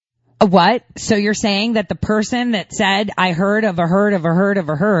of. What? So you're saying that the person that said, I heard of a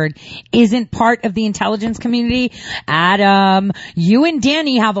herd isn't part of the intelligence community? Adam, you and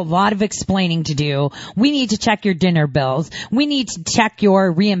Danny have a lot of explaining to do. We need to check your dinner bills. We need to check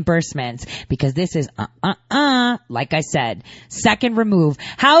your reimbursements because this is, like I said, second remove.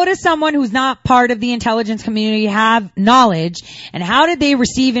 How does someone who's not part of the intelligence community have knowledge, and how did they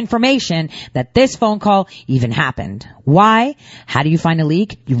receive information that this phone call even happened? Why? How do you find a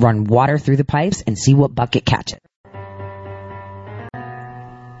leak? You run water through the pipes and see what bucket catches.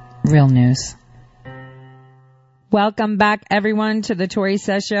 Real news. Welcome back, everyone, to the Tori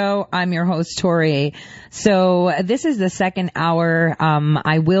Says Show. I'm your host, Tori. So this is the second hour.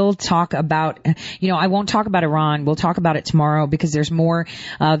 I will talk about, I won't talk about Iran. We'll talk about it tomorrow because there's more,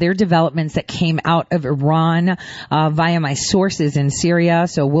 there are developments that came out of Iran, via my sources in Syria.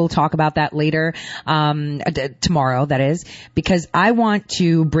 So we'll talk about that later, tomorrow, that is, because I want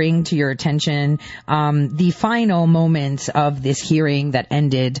to bring to your attention, the final moments of this hearing that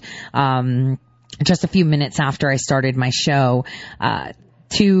ended, just a few minutes after I started my show,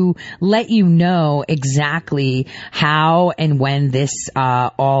 to let you know exactly how and when this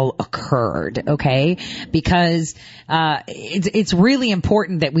all occurred, okay? Because it's really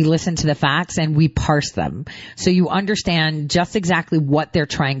important that we listen to the facts and we parse them so you understand just exactly what they're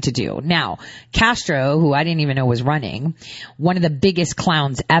trying to do. Now, Castro, who I didn't even know was running, one of the biggest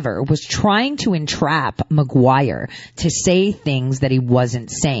clowns ever, was trying to entrap McGuire to say things that he wasn't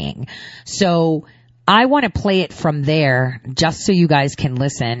saying. So I want to play it from there just so you guys can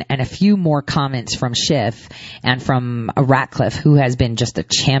listen, and a few more comments from Schiff and from Ratcliffe, who has been just a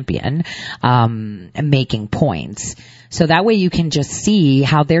champion, making points. So that way you can just see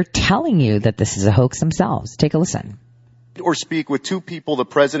how they're telling you that this is a hoax themselves. Take a listen. Or speak with two people the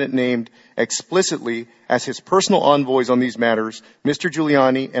president named explicitly as his personal envoys on these matters, Mr.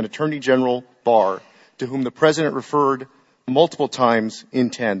 Giuliani and Attorney General Barr, to whom the president referred multiple times in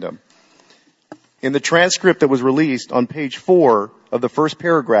tandem. In the transcript that was released on page 4 of the first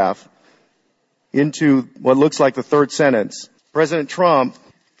paragraph, into what looks like the third sentence, President Trump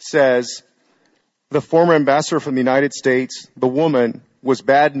says, the former ambassador from the United States, the woman, was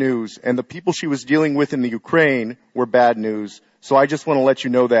bad news, and the people she was dealing with in the Ukraine were bad news, so I just want to let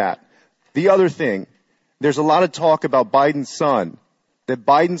you know that. The other thing, there's a lot of talk about Biden's son, that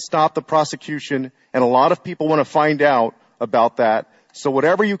Biden stopped the prosecution, and a lot of people want to find out about that. So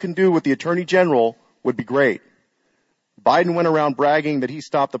whatever you can do with the Attorney General would be great. Biden went around bragging that he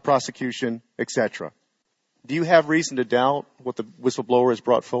stopped the prosecution, etc. Do you have reason to doubt what the whistleblower has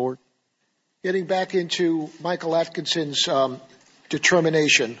brought forward? Getting back into Michael Atkinson's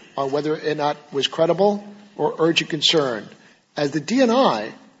determination on whether or not it was credible or urgent concern. As the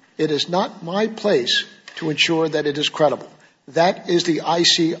DNI, it is not my place to ensure that it is credible. That is the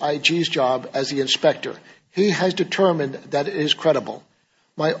ICIG's job as the inspector. He has determined that it is credible.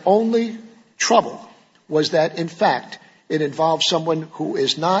 My only trouble was that, in fact, it involved someone who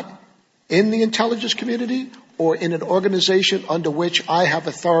is not in the intelligence community or in an organization under which I have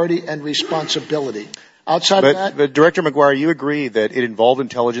authority and responsibility. Outside of that... But Director McGuire, you agree that it involved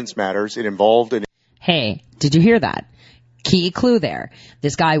intelligence matters, it involved... Hey, did you hear that? Key clue there.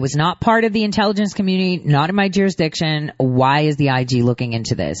 This guy was not part of the intelligence community, not in my jurisdiction. Why is the IG looking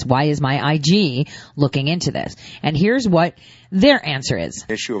into this? Why is my IG looking into this? And here's what their answer is.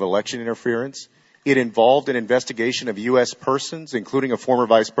 Issue of election interference. It involved an investigation of U.S. persons, including a former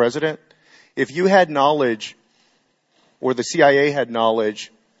vice president. If you had knowledge, or the CIA had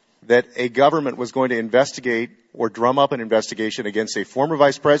knowledge, that a government was going to investigate or drum up an investigation against a former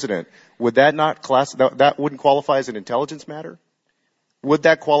vice president, would that not that wouldn't qualify as an intelligence matter? Would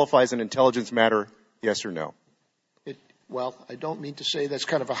that qualify as an intelligence matter, yes or no? Well, I don't mean to say that's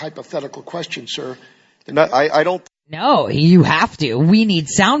kind of a hypothetical question, sir. No, I don't. No, you have to. We need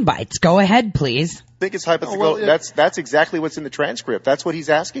sound bites. Go ahead, please. I think it's hypothetical. That's exactly what's in the transcript. That's what he's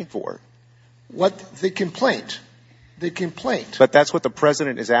asking for. What the complaint. But that's what the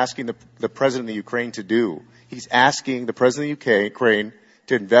president is asking the president of Ukraine to do. He's asking the president of Ukraine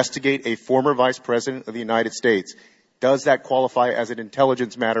to investigate a former vice president of the United States. Does that qualify as an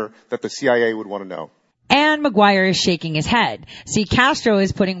intelligence matter that the CIA would want to know? And McGuire is shaking his head. See, Castro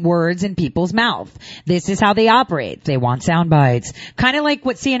is putting words in people's mouth. This is how they operate. They want sound bites. Kind of like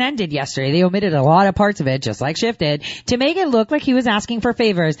what CNN did yesterday. They omitted a lot of parts of it, just like Schiff did, to make it look like he was asking for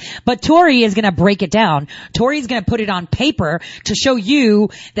favors. But Tori is going to break it down. Tori's going to put it on paper to show you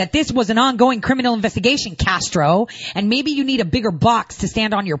that this was an ongoing criminal investigation, Castro. And maybe you need a bigger box to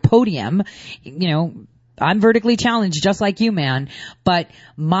stand on your podium. You know, I'm vertically challenged just like you, man. But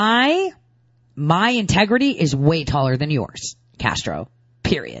my integrity is way taller than yours, Castro,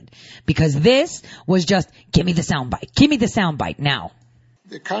 period. Because this was just, give me the soundbite. Give me the soundbite now.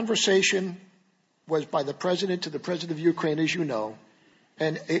 The conversation was by the president to the president of Ukraine, as you know,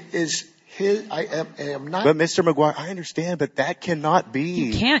 and it is his, I am not. But Mr. McGuire, I understand, but that cannot be.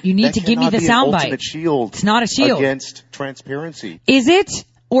 You can't. You need to give me the soundbite. Shield. It's not a shield. Against transparency. Is it?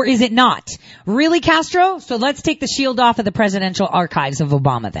 Or is it not? Really, Castro? So let's take the shield off of the presidential archives of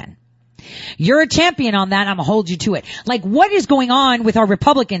Obama then. You're a champion on that. I'm gonna hold you to it. Like, what is going on with our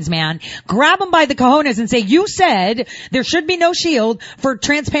Republicans, man? Grab them by the cojones and say, you said there should be no shield for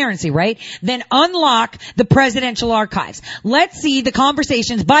transparency, right? Then unlock the presidential archives. Let's see the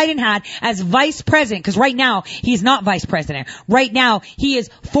conversations Biden had as vice president, because right now he's not vice president. Right now he is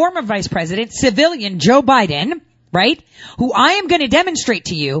former vice president, civilian Joe Biden, right? Who I am going to demonstrate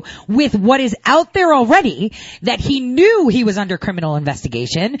to you with what is out there already, that he knew he was under criminal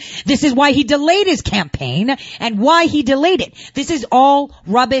investigation. This is why he delayed his campaign and why he delayed it. This is all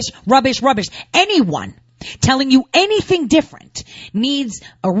rubbish, rubbish, rubbish. Anyone telling you anything different needs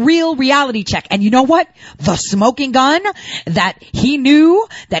a real reality check. And you know what? The smoking gun that he knew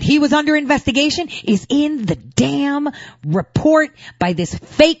that he was under investigation is in the damn report by this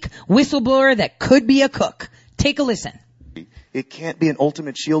fake whistleblower that could be a cook. Take a listen. It can't be an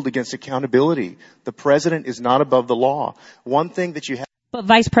ultimate shield against accountability. The president is not above the law. One thing that you but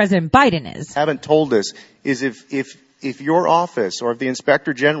Vice President Biden is. Haven't told us is if your office or if the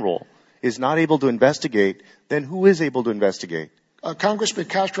Inspector General is not able to investigate, then who is able to investigate? Congressman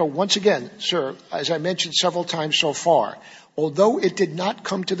Castro, once again, sir, as I mentioned several times so far, although it did not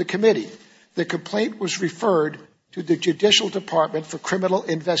come to the committee, the complaint was referred to the Judicial Department for criminal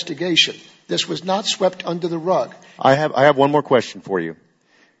investigation. This was not swept under the rug. I have one more question for you.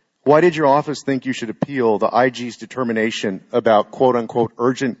 Why did your office think you should appeal the IG's determination about quote-unquote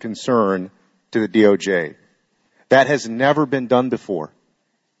urgent concern to the DOJ? That has never been done before.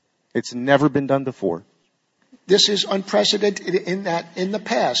 It's never been done before. This is unprecedented in that in the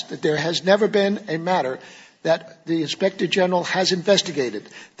past that there has never been a matter that the Inspector General has investigated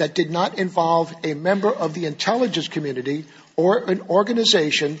that did not involve a member of the intelligence community or an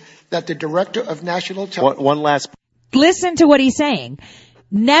organization that the Director of National Intelligence... One last... Listen to what he's saying.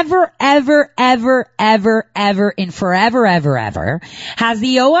 Never, ever, ever, ever, ever, in forever, ever, ever, has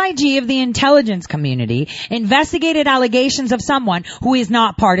the OIG of the intelligence community investigated allegations of someone who is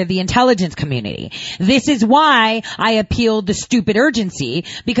not part of the intelligence community. This is why I appealed the stupid urgency,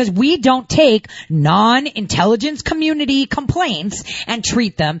 because we don't take non-intelligence community complaints and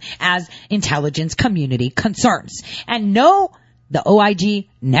treat them as intelligence community concerns. And no, the OIG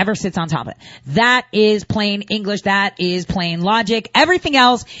never sits on top of it. That is plain English. That is plain logic. Everything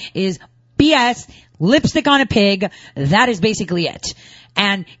else is BS, lipstick on a pig. That is basically it.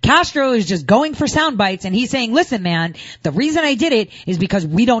 And Castro is just going for sound bites, and he's saying, listen, man, the reason I did it is because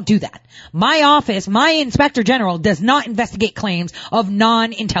we don't do that. My office, my Inspector General, does not investigate claims of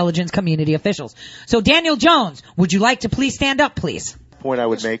non-intelligence community officials. So, Daniel Jones, would you like to please stand up, please? Point I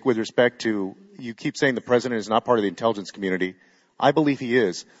would make with respect to, you keep saying the president is not part of the intelligence community. I believe he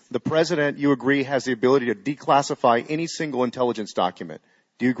is. The president, you agree, has the ability to declassify any single intelligence document.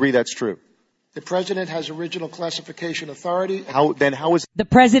 Do you agree that's true? The president has original classification authority. How is... The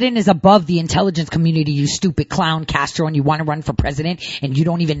president is above the intelligence community, you stupid clown, Castro, and you want to run for president, and you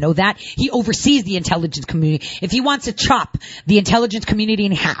don't even know that? He oversees the intelligence community. If he wants to chop the intelligence community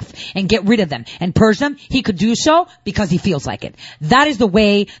in half and get rid of them and purge them, he could do so because he feels like it. That is the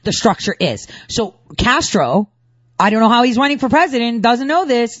way the structure is. So, Castro... I don't know how he's running for president, doesn't know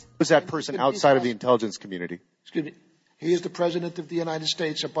this. Who is that person outside of the intelligence community? Excuse me. He is the President of the United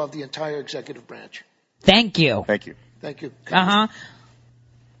States above the entire executive branch. Thank you. Thank you. Thank you.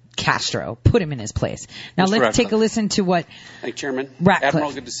 Castro, put him in his place. Now let's take a listen to what... Thank you, Chairman. Ratcliffe.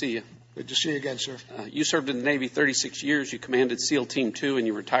 Admiral, good to see you. Good to see you again, sir. You served in the Navy 36 years. You commanded SEAL Team 2, and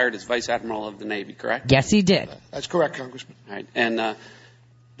you retired as Vice Admiral of the Navy, correct? Yes, he did. That's correct, Congressman. All right. And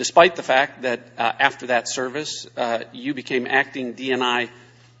despite the fact that after that service, you became acting DNI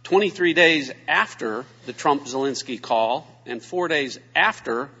 23 days after the Trump-Zelensky call and 4 days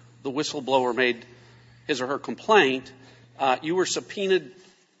after the whistleblower made his or her complaint, you were subpoenaed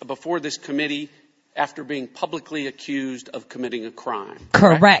before this committee after being publicly accused of committing a crime.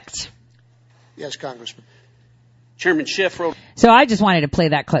 Correct. Yes, Congressman. Chairman Schiff wrote... So I just wanted to play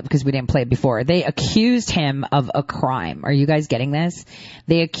that clip because we didn't play it before. They accused him of a crime. Are you guys getting this?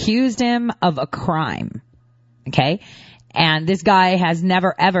 They accused him of a crime. Okay? And this guy has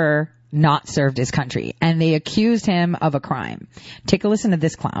never, ever not served his country. And they accused him of a crime. Take a listen to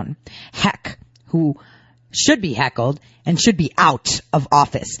this clown. Heck, who should be heckled and should be out of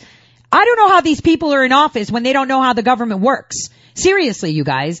office. I don't know how these people are in office when they don't know how the government works. Seriously, you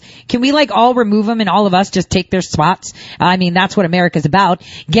guys. Can we all remove them and all of us just take their spots? I mean, that's what America's about.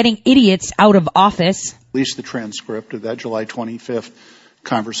 Getting idiots out of office. Released the transcript of that July 25th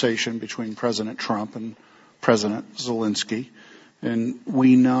conversation between President Trump and President Zelensky. And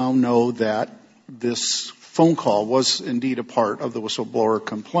we now know that this phone call was indeed a part of the whistleblower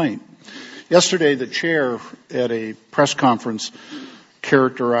complaint. Yesterday, the chair at a press conference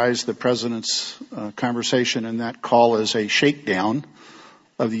characterized the president's conversation in that call as a shakedown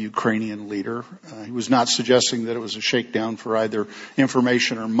of the Ukrainian leader. He was not suggesting that it was a shakedown for either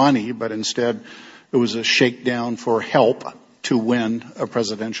information or money, but instead it was a shakedown for help to win a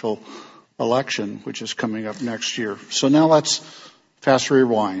presidential election, which is coming up next year. So now let's fast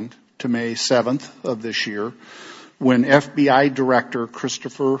rewind to May 7th of this year, when FBI Director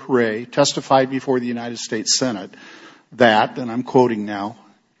Christopher Wray testified before the United States Senate that, and I'm quoting now,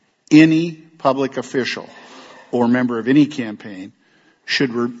 any public official or member of any campaign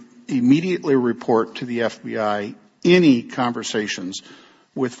should immediately report to the FBI any conversations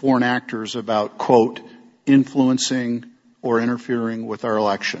with foreign actors about, quote, influencing or interfering with our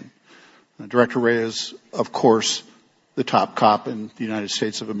election. Director Wray is, of course, the top cop in the United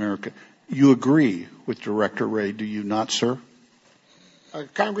States of America. You agree with Director Wray, do you not, sir?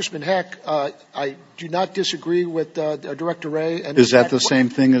 Congressman Heck, I do not disagree with Director Wray. And is that the same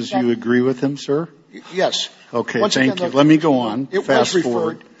thing as you agree with him, sir? Yes. Okay, thank you. Let me go on. Fast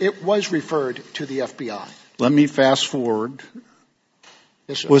forward. It was referred to the FBI. Let me fast forward.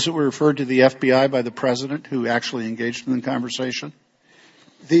 Yes, sir. Was it referred to the FBI by the president who actually engaged in the conversation?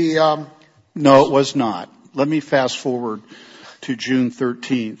 No, it was not. Let me fast forward to June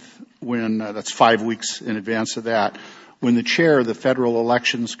 13th, when that's 5 weeks in advance of that, when the chair of the Federal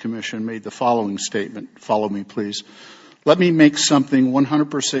Elections Commission made the following statement. Follow me, please. Let me make something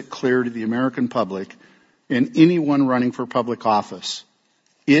 100% clear to the American public and anyone running for public office.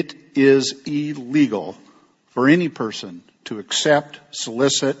 It is illegal for any person to accept,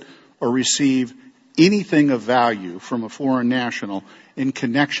 solicit, or receive anything of value from a foreign national in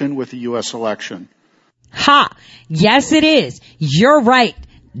connection with the U.S. election. Ha! Yes, it is. You're right,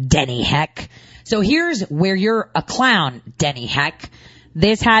 Denny Heck. So here's where you're a clown, Denny Heck.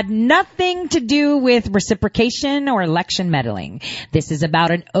 This had nothing to do with reciprocation or election meddling. This is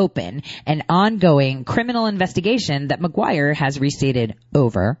about an open and ongoing criminal investigation that McGuire has restated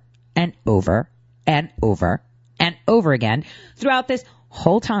over and over and over and over again throughout this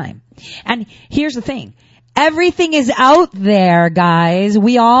whole time. And here's the thing. Everything is out there, guys.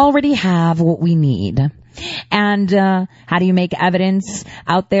 We already have what we need. And how do you make evidence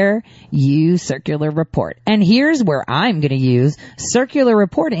out there? Use circular report. And here's where I'm going to use circular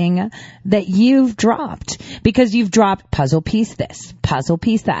reporting that you've dropped. Because you've dropped puzzle piece this, puzzle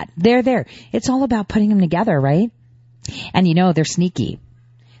piece that. There. It's all about putting them together, right? And you know they're sneaky.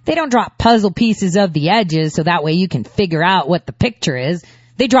 They don't drop puzzle pieces of the edges so that way you can figure out what the picture is.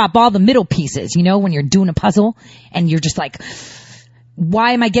 They drop all the middle pieces, you know, when you're doing a puzzle and you're just like,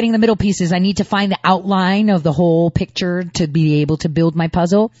 why am I getting the middle pieces? I need to find the outline of the whole picture to be able to build my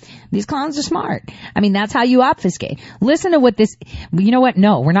puzzle. These clowns are smart. I mean, that's how you obfuscate. Listen to what this, you know what?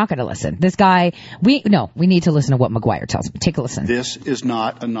 No, we're not going to listen. This guy, we need to listen to what McGuire tells me. Take a listen. This is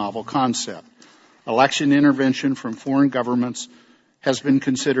not a novel concept. Election intervention from foreign governments has been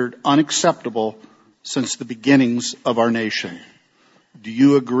considered unacceptable since the beginnings of our nation. Do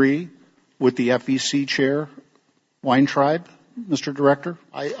you agree with the FEC chair, Weintraub, Mr. Director?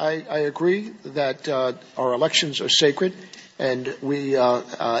 I agree that our elections are sacred, and we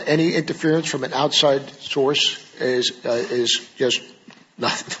any interference from an outside source is just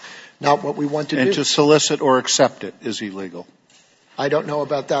not what we want to do. And to solicit or accept it is illegal. I don't know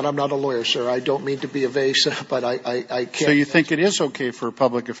about that. I'm not a lawyer, sir. I don't mean to be evasive, but I can't. So you think it is okay for a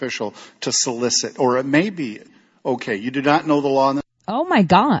public official to solicit, or it may be okay. You do not know the law on that? Oh my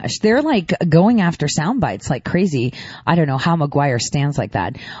gosh, they're like going after sound bites like crazy. I don't know how McGuire stands like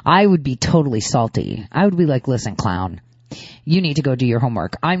that. I would be totally salty. I would be like, listen, clown, you need to go do your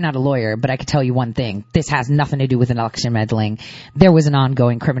homework. I'm not a lawyer, but I can tell you one thing. This has nothing to do with election meddling. There was an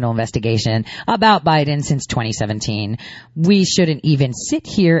ongoing criminal investigation about Biden since 2017. We shouldn't even sit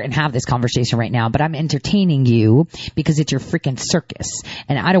here and have this conversation right now, but I'm entertaining you because it's your freaking circus.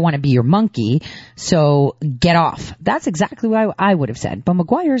 And I don't want to be your monkey, so get off. That's exactly what I would have said. But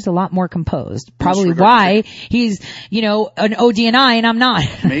McGuire's a lot more composed. Probably why he's, an ODNI and I'm not.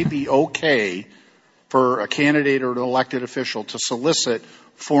 Maybe okay for a candidate or an elected official to solicit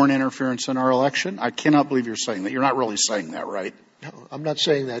foreign interference in our election? I cannot believe you're saying that. You're not really saying that, right? No, I'm not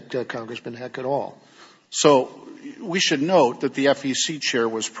saying that, Congressman Heck, at all. So we should note that the FEC chair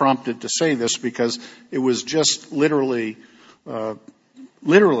was prompted to say this because it was just literally the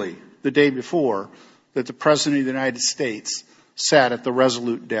day before that the President of the United States sat at the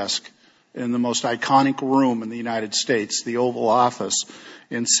Resolute desk in the most iconic room in the United States, the Oval Office,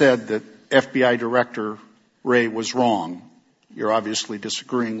 and said that FBI Director Wray was wrong. You're obviously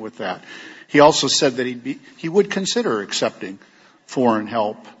disagreeing with that. He also said that he would consider accepting foreign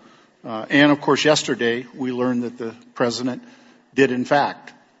help. And of course, yesterday we learned that the President did in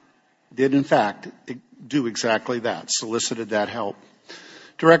fact do exactly that, solicited that help.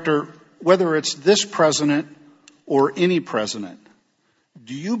 Director, whether it's this president or any president,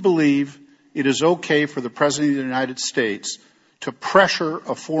 do you believe it is okay for the President of the United States to pressure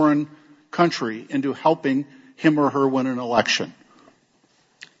a foreign country into helping him or her win an election?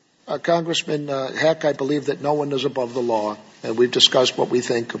 Congressman Heck, I believe that no one is above the law, and we've discussed what we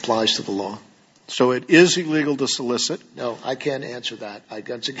think applies to the law. So it is illegal to solicit? No, I can't answer that.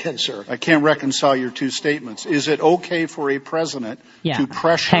 Once again, sir. I can't reconcile your two statements. Is it okay for a president to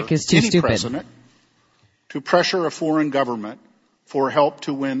pressure president to pressure a foreign government for help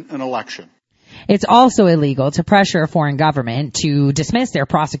to win an election? It's also illegal to pressure a foreign government to dismiss their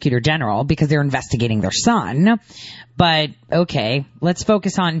prosecutor general because they're investigating their son. But, okay, let's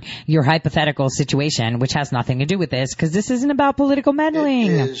focus on your hypothetical situation, which has nothing to do with this, because this isn't about political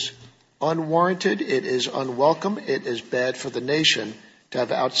meddling. It is unwarranted. It is unwelcome. It is bad for the nation to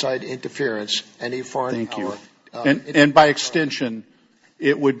have outside interference, any foreign power. Thank you. And by extension,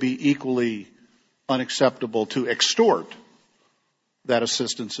 it would be equally unacceptable to extort that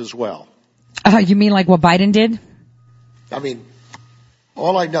assistance as well. You mean like what Biden did? I mean,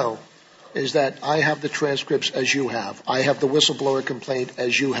 all I know is that I have the transcripts as you have. I have the whistleblower complaint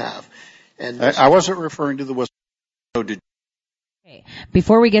as you have. And I wasn't referring to the whistleblower. Okay.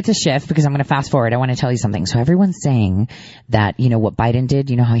 Before we get to shift, because I'm going to fast forward, I want to tell you something. So everyone's saying that, what Biden did,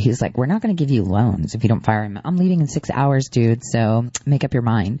 how he's like, we're not going to give you loans if you don't fire him. I'm leaving in 6 hours, dude, so make up your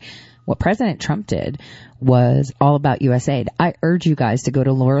mind. What President Trump did was all about USAID. I urge you guys to go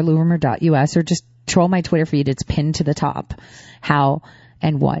to lauraloomer.us or just troll my Twitter feed. It's pinned to the top. How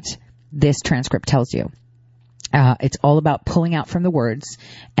and what this transcript tells you. It's all about pulling out from the words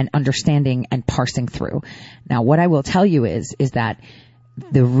and understanding and parsing through. Now, what I will tell you is that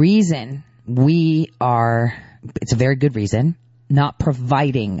the reason it's a very good reason, not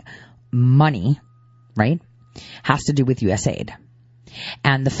providing money, right, has to do with USAID.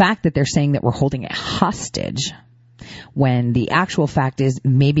 And the fact that they're saying that we're holding it hostage when the actual fact is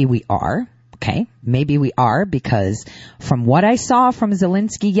maybe we are, okay? Maybe we are, because from what I saw from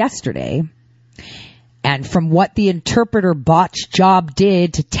Zelensky yesterday and from what the interpreter botch job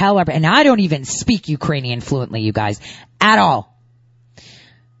did to tell everybody, and I don't even speak Ukrainian fluently, you guys, at all.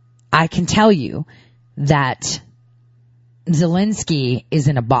 I can tell you that Zelensky is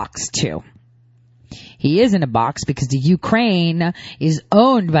in a box too. He is in a box because the Ukraine is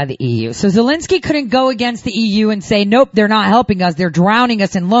owned by the EU. So Zelensky couldn't go against the EU and say, nope, they're not helping us. They're drowning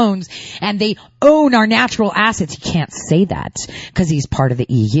us in loans and they own our natural assets. He can't say that because he's part of the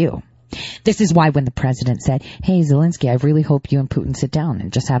EU. This is why when the president said, hey, Zelensky, I really hope you and Putin sit down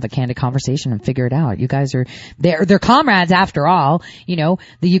and just have a candid conversation and figure it out. You guys they're comrades after all. The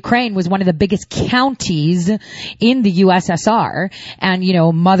Ukraine was one of the biggest counties in the USSR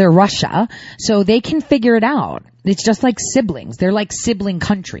and, Mother Russia. So they can figure it out. It's just like siblings. They're like sibling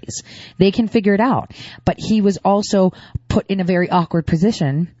countries. They can figure it out. But he was also put in a very awkward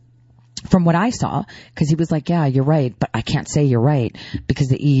position from what I saw, because he was like, yeah, you're right, but I can't say you're right because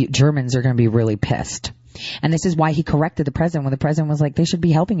the Germans are going to be really pissed. And this is why he corrected the president when the president was like, they should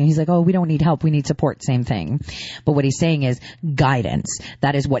be helping you. He's like, oh, we don't need help. We need support. Same thing. But what he's saying is guidance.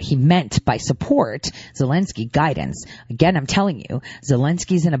 That is what he meant by support. Zelensky, guidance. Again, I'm telling you,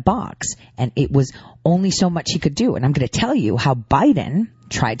 Zelensky's in a box and it was only so much he could do. And I'm going to tell you how Biden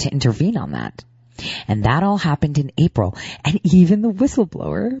tried to intervene on that. And that all happened in April. And even the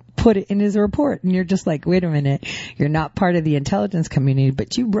whistleblower put it in his report. And you're just like, wait a minute, you're not part of the intelligence community,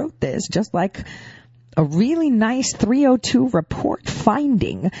 but you wrote this just like a really nice 302 report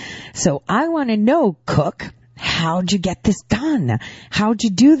finding. So I want to know, Cook, how'd you get this done? How'd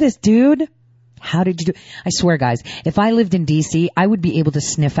you do this, dude? How did you do? I swear, guys, if I lived in D.C., I would be able to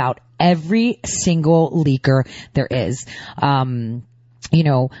sniff out every single leaker there is.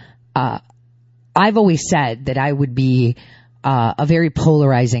 I've always said that I would be a very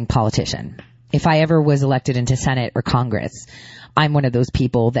polarizing politician. If I ever was elected into Senate or Congress, I'm one of those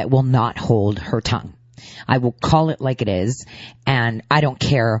people that will not hold her tongue. I will call it like it is, and I don't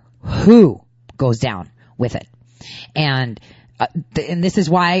care who goes down with it. And this is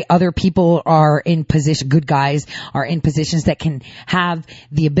why other people are in position, good guys are in positions that can have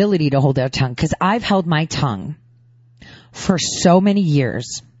the ability to hold their tongue. Because I've held my tongue for so many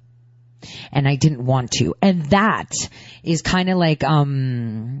years. And I didn't want to. And that is kind of like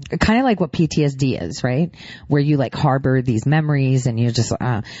what PTSD is, right? Where you like harbor these memories and you're just,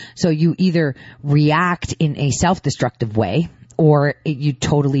 so you either react in a self-destructive way or you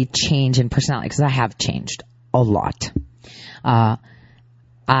totally change in personality. Because I have changed a lot. I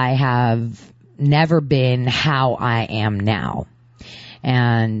have never been how I am now.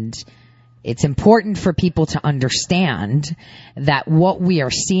 And it's important for people to understand that what we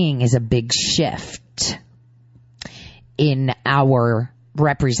are seeing is a big shift in our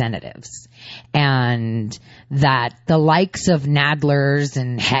representatives, and that the likes of Nadlers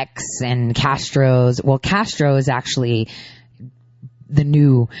and Hecks and Castro's, well, Castro is actually the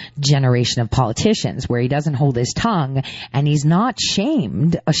new generation of politicians where he doesn't hold his tongue and he's not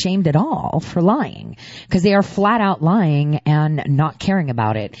ashamed at all for lying, because they are flat out lying and not caring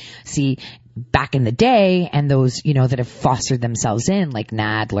about it. See, back in the day, and those, that have fostered themselves in, like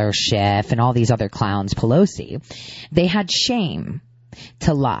Nadler, Schiff, and all these other clowns, Pelosi, they had shame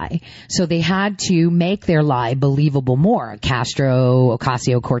to lie. So they had to make their lie believable more. Castro,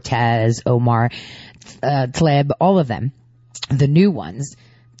 Ocasio-Cortez, Omar, Tlaib, all of them. The new ones,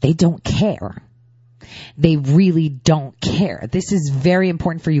 they don't care. They really don't care. This is very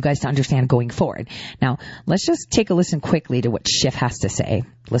important for you guys to understand going forward. Now, let's just take a listen quickly to what Schiff has to say.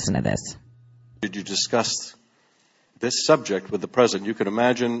 Listen to this. Did you discuss this subject with the president? You can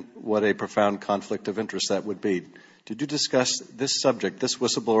imagine what a profound conflict of interest that would be. Did you discuss this subject, this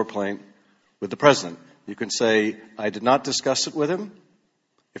whistleblower complaint, with the president? You can say, I did not discuss it with him,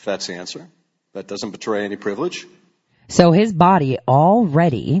 if that's the answer. That doesn't betray any privilege. So his body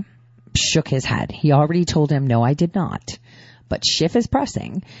already shook his head. He already told him, no, I did not. But Schiff is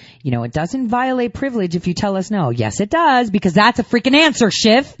pressing. It doesn't violate privilege if you tell us no. Yes, it does, because that's a freaking answer,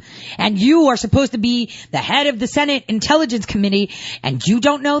 Schiff. And you are supposed to be the head of the Senate Intelligence Committee, and you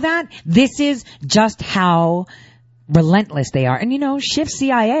don't know that? This is just how relentless they are. And Schiff's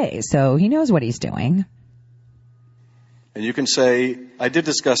CIA, so he knows what he's doing. And you can say, I did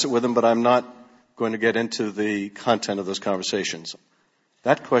discuss it with him, but I'm not going to get into the content of those conversations.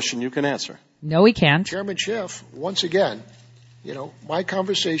 That question you can answer. No, he can't. Chairman Schiff, once again, my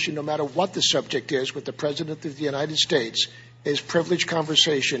conversation, no matter what the subject is with the President of the United States, is privileged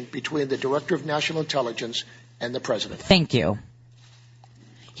conversation between the Director of National Intelligence and the President. Thank you.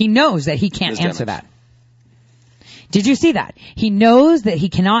 He knows that he can't answer that. Did you see that? He knows that he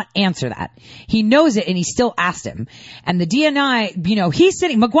cannot answer that. He knows it, and he still asked him. And the DNI, he's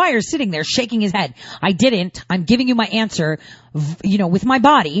sitting, McGuire's sitting there shaking his head. I didn't. I'm giving you my answer, with my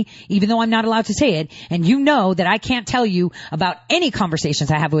body, even though I'm not allowed to say it. And you know that I can't tell you about any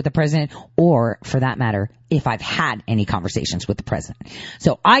conversations I have with the president, or, for that matter, if I've had any conversations with the president.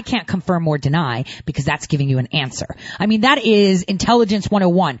 So I can't confirm or deny, because that's giving you an answer. I mean, that is Intelligence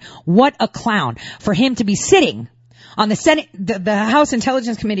 101. What a clown for him to be sitting on the Senate, the House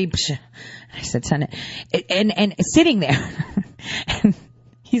Intelligence Committee, I said Senate, and sitting there. And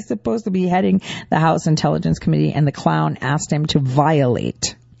he's supposed to be heading the House Intelligence Committee, and the clown asked him to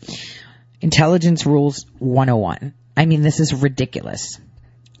violate Intelligence Rules 101. I mean, this is ridiculous.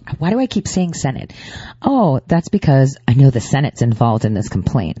 Why do I keep saying Senate? Oh, that's because I know the Senate's involved in this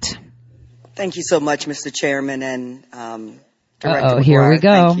complaint. Thank you so much, Mr. Chairman, and Director McGuire. Here we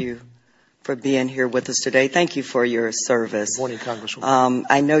go. Thank you for being here with us today. Thank you for your service. Good morning, Congresswoman.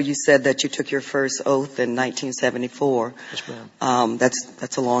 I know you said that you took your first oath in 1974. Yes, ma'am.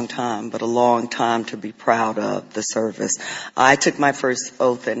 That's a long time, but a long time to be proud of the service. I took my first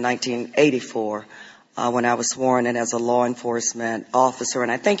oath in 1984 when I was sworn in as a law enforcement officer.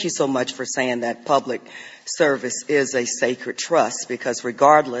 And I thank you so much for saying that public service is a sacred trust, because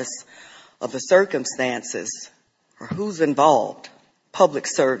regardless of the circumstances or who's involved, public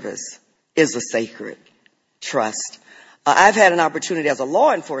service is a sacred trust. I've had an opportunity as a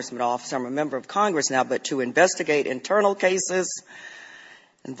law enforcement officer, I'm a member of Congress now, but to investigate internal cases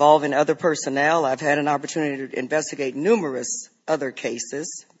involving other personnel. I've had an opportunity to investigate numerous other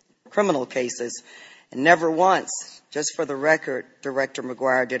cases, criminal cases, and never once, just for the record, Director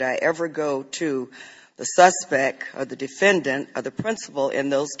McGuire, did I ever go to the suspect or the defendant or the principal in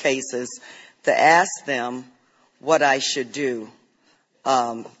those cases to ask them what I should do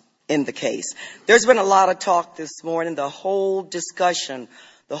in the case. There's been a lot of talk this morning, the whole discussion,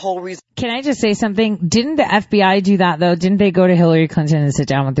 the whole reason. Can I just say something? Didn't the FBI do that, though? Didn't they go to Hillary Clinton and sit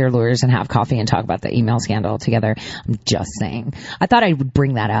down with their lawyers and have coffee and talk about the email scandal together? I'm just saying. I thought I would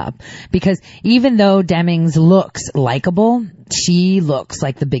bring that up, because even though Demings looks likable, she looks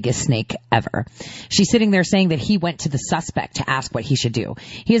like the biggest snake ever. She's sitting there saying that he went to the suspect to ask what he should do.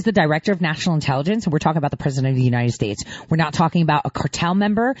 He is the Director of National Intelligence, and we're talking about the President of the United States. We're not talking about a cartel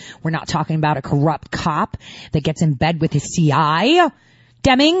member. We're not talking about a corrupt cop that gets in bed with his CI.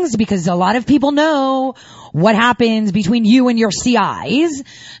 Demings, because a lot of people know what happens between you and your CIs.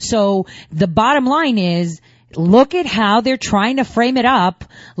 So the bottom line is, look at how they're trying to frame it up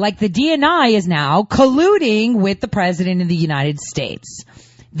like the DNI is now colluding with the President of the United States.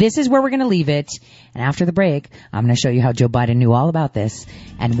 This is where we're going to leave it. And after the break, I'm going to show you how Joe Biden knew all about this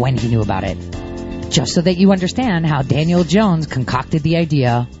and when he knew about it. Just so that you understand how Daniel Jones concocted the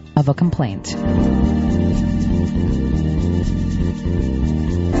idea of a complaint.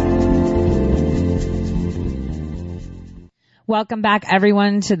 Welcome back,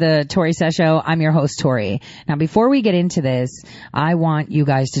 everyone, to the Tori Says Show. I'm your host, Tori. Now, before we get into this, I want you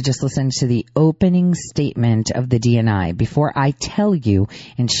guys to just listen to the opening statement of the DNI before I tell you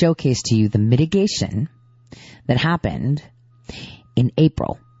and showcase to you the mitigation that happened in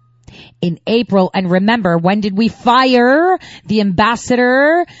April. In April, and remember, when did we fire the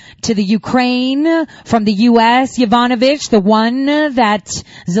ambassador to the Ukraine from the U.S., Yovanovitch, the one that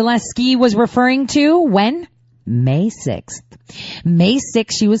Zelensky was referring to? When? May 6th. May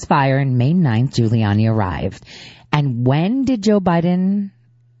 6th, she was fired, and May 9th, Giuliani arrived. And when did Joe Biden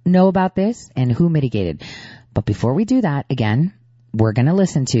know about this, and who mitigated? But before we do that, again, we're going to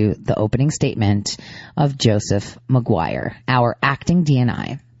listen to the opening statement of Joseph Maguire, our acting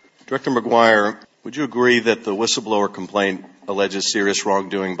DNI. Director Maguire, would you agree that the whistleblower complaint alleges serious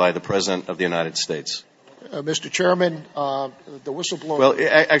wrongdoing by the President of the United States? Mr. Chairman, the whistleblower... Well,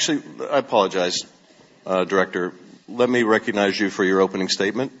 actually, I apologize, Director. Let me recognize you for your opening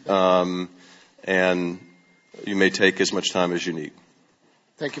statement, and you may take as much time as you need.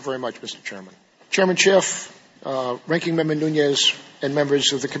 Thank you very much, Mr. Chairman. Chairman Schiff, Ranking Member Nunez, and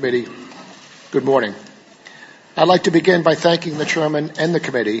members of the committee, good morning. I'd like to begin by thanking the Chairman and the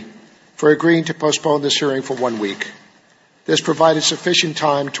committee for agreeing to postpone this hearing for 1 week. This provided sufficient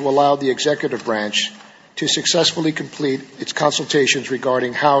time to allow the executive branch to successfully complete its consultations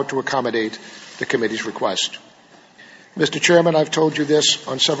regarding how to accommodate the committee's request. Mr. Chairman, I've told you this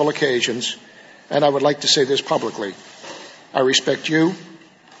on several occasions, and I would like to say this publicly. I respect you,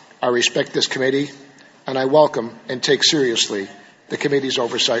 I respect this committee, and I welcome and take seriously the committee's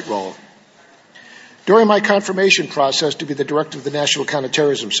oversight role. During my confirmation process to be the director of the National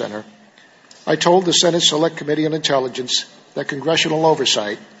Counterterrorism Center, I told the Senate Select Committee on Intelligence that congressional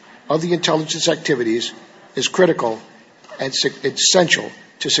oversight of the intelligence activities is critical and essential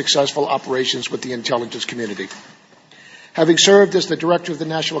to successful operations with the intelligence community. Having served as the director of the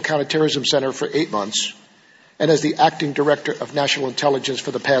National Counterterrorism Center for 8 months and as the acting director of national intelligence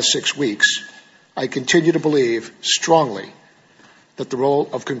for the past 6 weeks, I continue to believe strongly that the role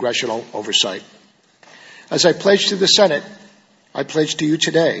of congressional oversight. As I pledged to the Senate, I pledge to you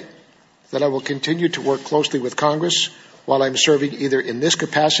today that I will continue to work closely with Congress while I'm serving either in this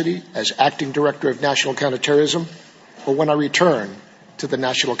capacity as acting director of national counterterrorism or when I return to the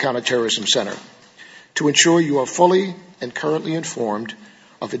National Counterterrorism Center, to ensure you are fully and currently informed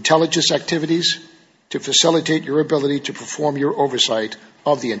of intelligence activities to facilitate your ability to perform your oversight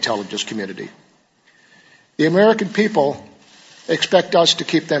of the intelligence community. The American people expect us to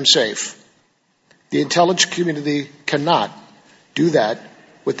keep them safe. The intelligence community cannot do that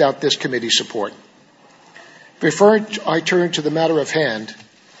without this committee's support. Before I turn to the matter of hand,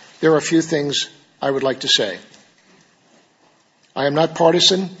 there are a few things I would like to say. I am not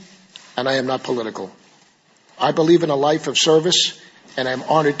partisan, and I am not political. I believe in a life of service, and I am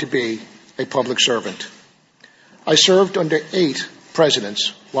honored to be a public servant. I served under 8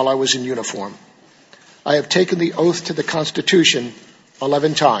 presidents while I was in uniform. I have taken the oath to the Constitution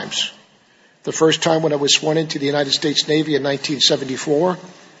 11 times. The first time when I was sworn into the United States Navy in 1974,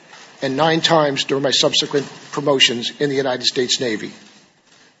 and 9 times during my subsequent promotions in the United States Navy.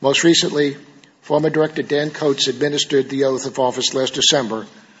 Most recently, former Director Dan Coates administered the oath of office last December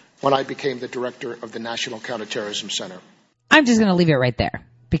when I became the director of the National Counterterrorism Center. I'm just going to leave it right there,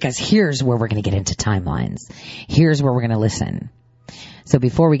 because here's where we're going to get into timelines. Here's where we're going to listen. So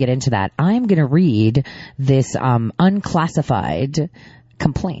before we get into that, I'm going to read this unclassified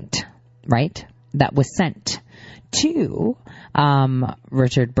complaint, right, that was sent to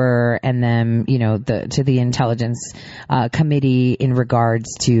Richard Burr and then, to the Intelligence Committee in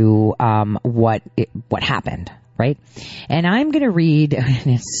regards to what happened. Right? And I'm going to read, and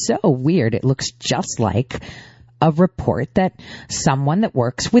it's so weird, it looks just like a report that someone that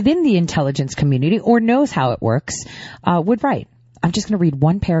works within the intelligence community or knows how it works would write. I'm just going to read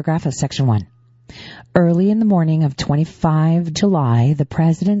one paragraph of Section 1. Early in the morning of 25 July, the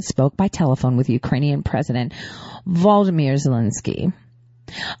president spoke by telephone with Ukrainian President Volodymyr Zelensky.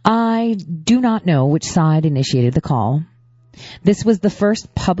 I do not know which side initiated the call. This was the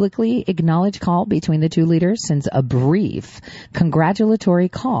first publicly acknowledged call between the two leaders since a brief congratulatory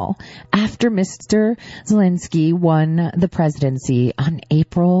call after Mr. Zelensky won the presidency on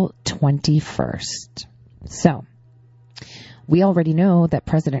April 21st. So, we already know that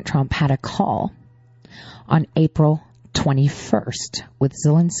President Trump had a call on April 21st with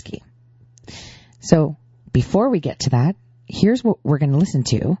Zelensky. So before we get to that, here's what we're going to listen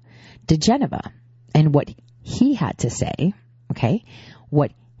to Geneva and what he had to say, okay?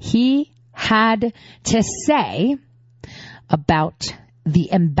 What he had to say about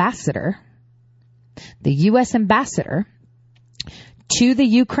the ambassador, the U.S. ambassador to the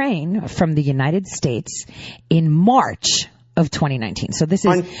Ukraine from the United States in March of 2019. So this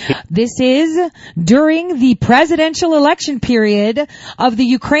is during the presidential election period of the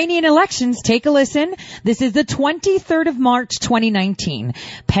Ukrainian elections. Take a listen. This is the 23rd of March, 2019.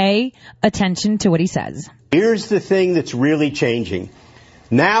 Pay attention to what he says. Here's the thing that's really changing.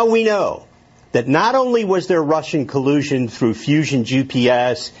 Now we know that not only was there Russian collusion through Fusion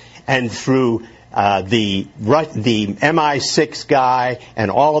GPS and through the MI6 guy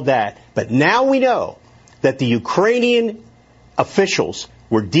and all of that, but now we know that the Ukrainian officials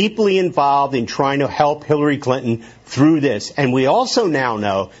were deeply involved in trying to help Hillary Clinton through this. And we also now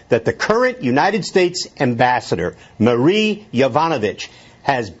know that the current United States ambassador, Marie Yovanovitch,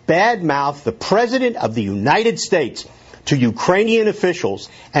 has badmouthed the President of the United States to Ukrainian officials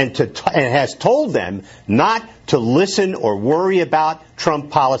and has told them not to listen or worry about Trump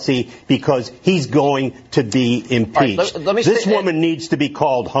policy because he's going to be impeached. Right, this woman needs to be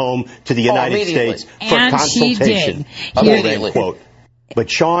called home to the United States for and consultation. She did. Quote. But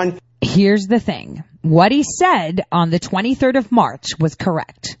Sean, here's the thing. What he said on the 23rd of March was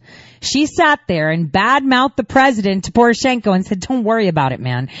correct. She sat there and badmouthed the president to Poroshenko and said, don't worry about it,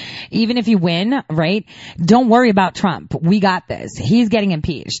 man. Even if you win, right? Don't worry about Trump. We got this. He's getting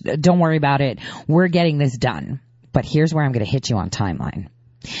impeached. Don't worry about it. We're getting this done. But here's where I'm going to hit you on timeline.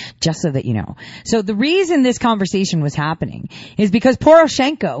 Just so that you know. So the reason this conversation was happening is because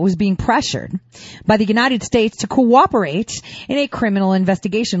Poroshenko was being pressured by the United States to cooperate in a criminal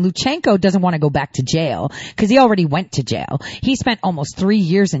investigation. Lutsenko doesn't want to go back to jail because he already went to jail. He spent almost 3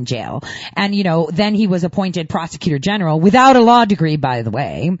 years in jail. And, then he was appointed prosecutor general without a law degree, by the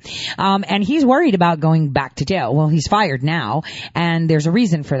way. And he's worried about going back to jail. Well, he's fired now. And there's a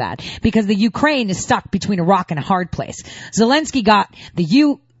reason for that. Because the Ukraine is stuck between a rock and a hard place. Zelensky got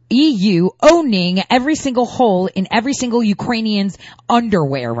the EU owning every single hole in every single Ukrainian's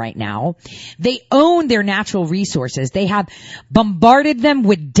underwear right now. They own their natural resources. They have bombarded them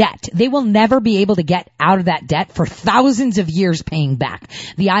with debt. They will never be able to get out of that debt for thousands of years paying back.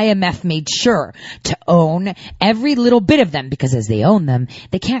 The IMF made sure to own every little bit of them because as they own them,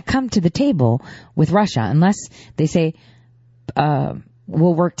 they can't come to the table with Russia unless they say,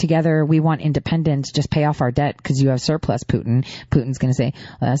 we'll work together. We want independence. Just pay off our debt because you have surplus, Putin. Putin's going to say,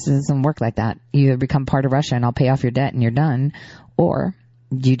 well, this doesn't work like that. You either become part of Russia and I'll pay off your debt and you're done, or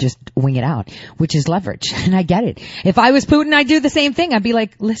you just wing it out, which is leverage. And I get it. If I was Putin, I'd do the same thing. I'd be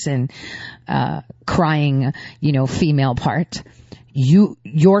like, listen, crying, female part.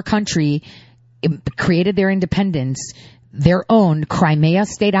 Your country created their independence, their own. Crimea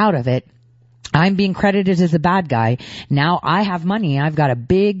stayed out of it. I'm being credited as the bad guy. Now I have money. I've got a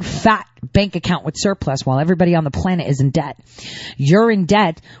big fat bank account with surplus while everybody on the planet is in debt. You're in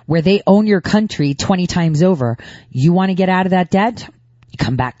debt where they own your country 20 times over. You want to get out of that debt? You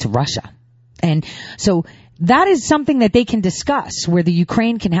come back to Russia. And so that is something that they can discuss, where the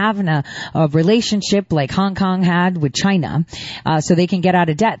Ukraine can have a relationship like Hong Kong had with China, so they can get out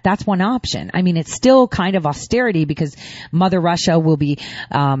of debt. That's one option. I mean, it's still kind of austerity because Mother Russia will be,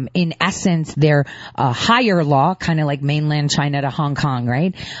 in essence, their higher law, kind of like mainland China to Hong Kong,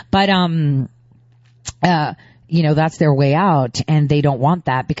 right? But, that's their way out, and they don't want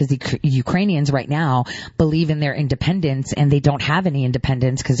that because the Ukrainians right now believe in their independence, and they don't have any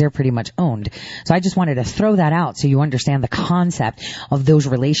independence because they're pretty much owned. So I just wanted to throw that out so you understand the concept of those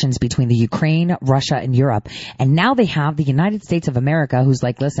relations between the Ukraine, Russia, and Europe. And now they have the United States of America who's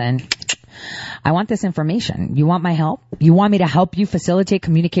like, listen, I want this information. You want my help? You want me to help you facilitate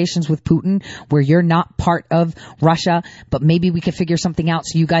communications with Putin where you're not part of Russia, but maybe we could figure something out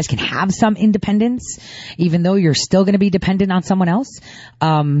so you guys can have some independence, even though you're still going to be dependent on someone else?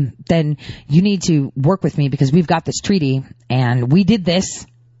 Then you need to work with me because we've got this treaty and we did this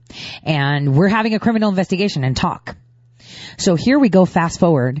and we're having a criminal investigation and talk. So here we go, fast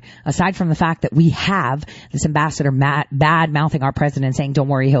forward, aside from the fact that we have this ambassador bad-mouthing our president saying, don't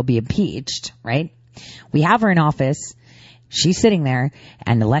worry, he'll be impeached, right? We have her in office. She's sitting there,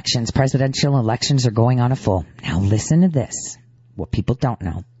 and presidential elections are going on a full. Now listen to this, what people don't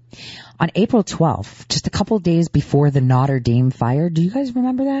know. On April 12th, just a couple of days before the Notre Dame fire, do you guys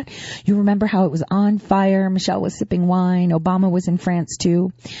remember that? You remember how it was on fire, Michelle was sipping wine, Obama was in France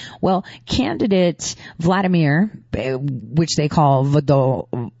too? Well, candidate Vladimir, which they call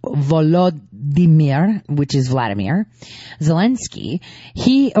Volodymyr Volodymyr, which is Vladimir Zelensky,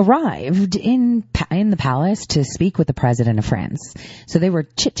 he arrived in the palace to speak with the president of France. So they were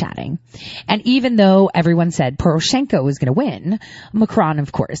chit-chatting. And even though everyone said Poroshenko was going to win, Macron,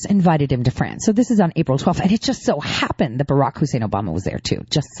 of course, invited him to France. So this is on April 12th. And it just so happened that Barack Hussein Obama was there too.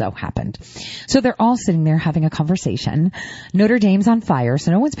 Just so happened. So they're all sitting there having a conversation. Notre Dame's on fire,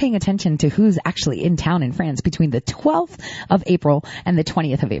 so no one's paying attention to who's actually in town in France between the 12th of April and the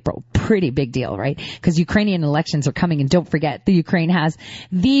 20th of April. Pretty big deal, right? Because Ukrainian elections are coming, and don't forget, the Ukraine has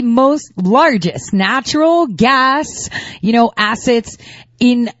the most largest natural gas, assets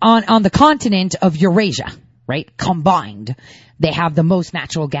on the continent of Eurasia, right? Combined. They have the most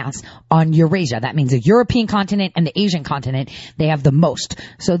natural gas on Eurasia. That means the European continent and the Asian continent, they have the most.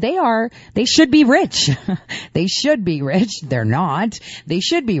 So they should be rich. They should be rich. They're not. They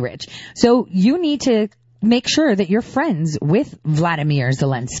should be rich. So you need to make sure that you're friends with Vladimir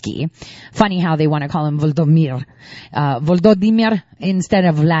Zelensky. Funny how they want to call him Volodymyr instead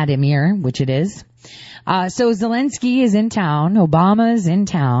of Vladimir, which it is. So Zelensky is in town, Obama's in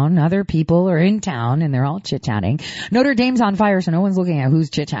town, other people are in town, and they're all chit-chatting. Notre Dame's on fire, so no one's looking at who's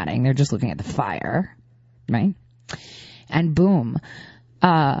chit-chatting. They're just looking at the fire, right? And boom.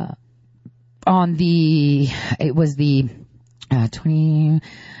 It was the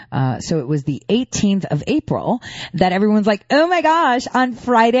 18th of April that everyone's like, oh my gosh, on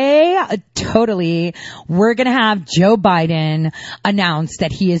Friday, totally, we're going to have Joe Biden announce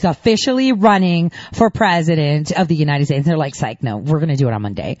that he is officially running for president of the United States. And they're like, psych, no, we're going to do it on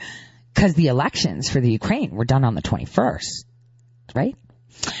Monday. Because the elections for the Ukraine were done on the 21st, right?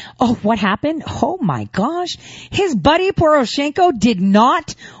 Oh, what happened? Oh my gosh. His buddy Poroshenko did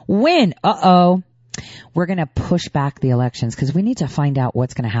not win. Uh-oh. We're going to push back the elections because we need to find out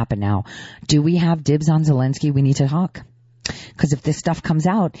what's going to happen now. Do we have dibs on Zelensky? We need to talk. Because if this stuff comes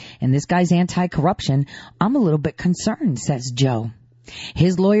out and this guy's anti-corruption, I'm a little bit concerned, says Joe.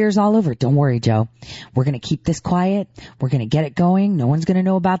 His lawyer's all over it. Don't worry, Joe. We're going to keep this quiet. We're going to get it going. No one's going to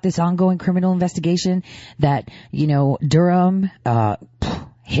know about this ongoing criminal investigation that, Durham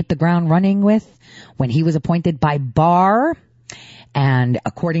hit the ground running with when he was appointed by Barr. And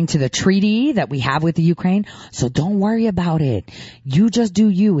according to the treaty that we have with the Ukraine, so don't worry about it. You just do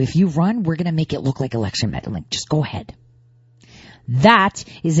you. If you run, we're going to make it look like election meddling. Just go ahead. That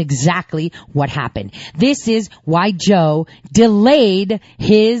is exactly what happened. This is why Joe delayed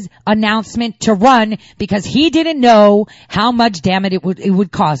his announcement to run, because he didn't know how much damage it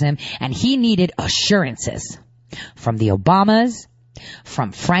would cause him, and he needed assurances from the Obamas,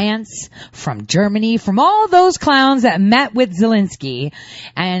 from France, from Germany, from all those clowns that met with Zelensky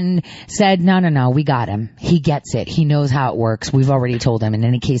and said, no, we got him. He gets it. He knows how it works. We've already told him in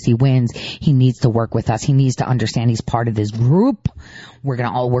any case he wins, he needs to work with us. He needs to understand he's part of this group. We're going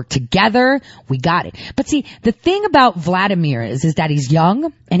to all work together. We got it. But see, the thing about Vladimir is that he's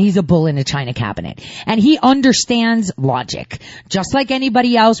young and he's a bull in a China cabinet. And he understands logic. Just like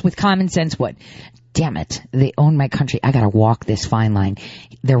anybody else with common sense would. Damn it. They own my country. I got to walk this fine line.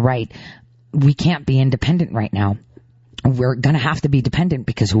 They're right. We can't be independent right now. We're going to have to be dependent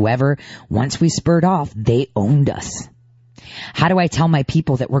because whoever, once we spurred off, they owned us. How do I tell my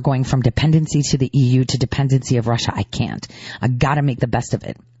people that we're going from dependency to the EU to dependency of Russia? I can't. I got to make the best of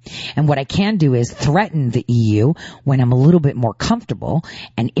it. And what I can do is threaten the EU when I'm a little bit more comfortable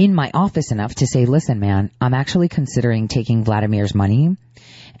and in my office enough to say, listen, man, I'm actually considering taking Vladimir's money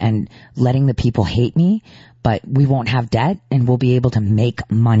and letting the people hate me, but we won't have debt and we'll be able to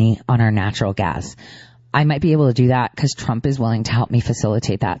make money on our natural gas. I might be able to do that because Trump is willing to help me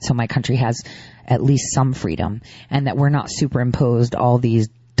facilitate that. So my country has at least some freedom and that we're not superimposed all these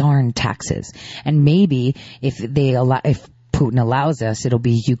darn taxes. And maybe if Putin allows us, it'll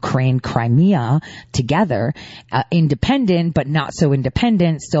be Ukraine, Crimea together, independent, but not so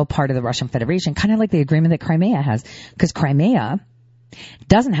independent, still part of the Russian Federation, kind of like the agreement that Crimea has, because Crimea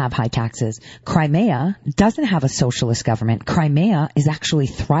doesn't have high taxes. Crimea doesn't have a socialist government. Crimea is actually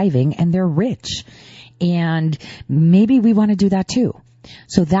thriving and they're rich. And maybe we want to do that too.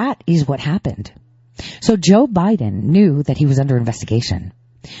 So that is what happened. So Joe Biden knew that he was under investigation.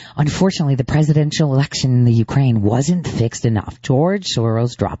 Unfortunately, the presidential election in the Ukraine wasn't fixed enough. George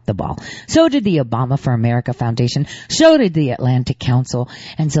Soros dropped the ball. So did the Obama for America Foundation. So did the Atlantic Council.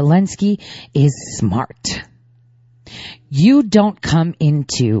 And Zelensky is smart. You don't come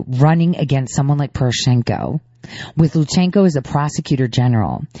into running against someone like Poroshenko with Lutsenko as a prosecutor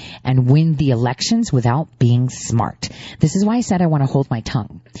general and win the elections without being smart. This is why I said I want to hold my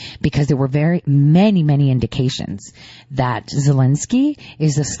tongue, because there were many indications that Zelensky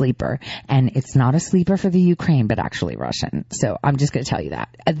is a sleeper, and it's not a sleeper for the Ukraine, but actually Russian. So I'm just going to tell you that.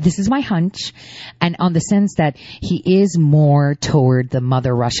 This is my hunch, and on the sense that he is more toward the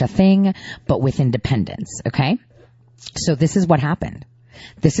Mother Russia thing, but with independence, okay? So this is what happened.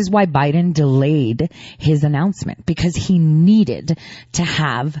 This is why Biden delayed his announcement, because he needed to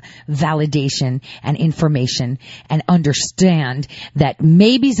have validation and information and understand that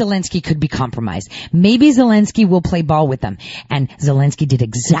maybe Zelensky could be compromised. Maybe Zelensky will play ball with them. And Zelensky did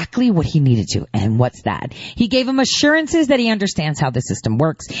exactly what he needed to. And what's that? He gave him assurances that he understands how the system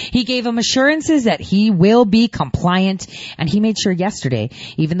works. He gave him assurances that he will be compliant. And he made sure yesterday,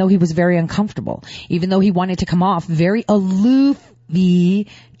 even though he was very uncomfortable, even though he wanted to come off very aloof,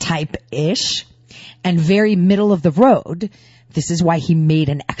 type-ish and very middle of the road, this is why he made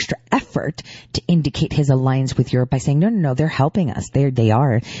an extra effort to indicate his alliance with Europe by saying, no, they're helping us. They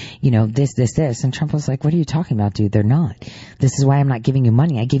are, this. And Trump was like, what are you talking about, dude? They're not. This is why I'm not giving you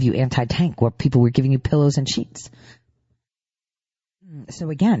money. I give you anti-tank, where people were giving you pillows and sheets.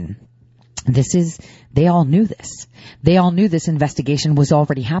 So again, they all knew this. They all knew this investigation was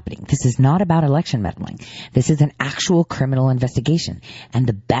already happening. This is not about election meddling. This is an actual criminal investigation. And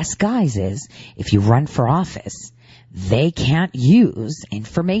the best guys is, if you run for office, they can't use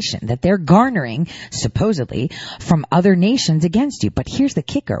information that they're garnering, supposedly, from other nations against you. But here's the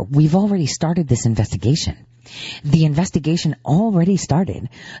kicker. We've already started this investigation. The investigation already started.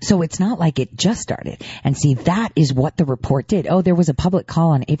 So it's not like it just started. And see, that is what the report did. Oh, there was a public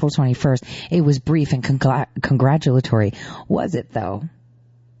call on April 21st. It was brief and congratulatory. Was it though?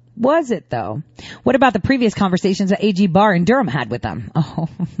 Was it though? What about the previous conversations that AG Barr and Durham had with them? Oh,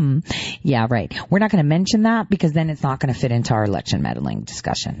 yeah, right. We're not going to mention that because then it's not going to fit into our election meddling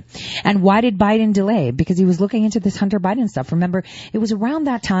discussion. And why did Biden delay? Because he was looking into this Hunter Biden stuff. Remember, it was around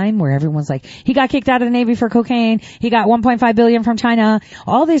that time where everyone's like, he got kicked out of the Navy for cocaine. He got $1.5 billion from China.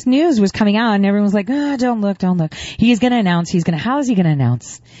 All this news was coming out and everyone's like, don't look. He's going to announce. How is he going to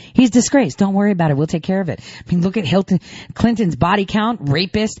announce? He's disgraced. Don't worry about it. We'll take care of it. I mean, look at Clinton's body count,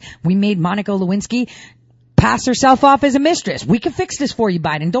 rapist. We made Monica Lewinsky pass herself off as a mistress. We can fix this for you,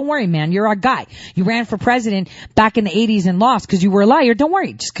 Biden. Don't worry, man. You're our guy. You ran for president back in the 80s and lost because you were a liar. Don't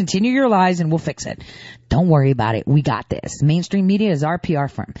worry. Just continue your lies and we'll fix it. Don't worry about it. We got this. Mainstream media is our PR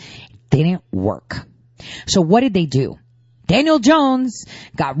firm. They didn't work. So what did they do? Daniel Jones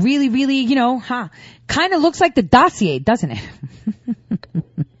got really, kind of looks like the dossier, doesn't it?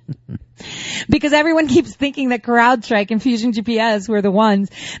 Because everyone keeps thinking that CrowdStrike and Fusion GPS were the ones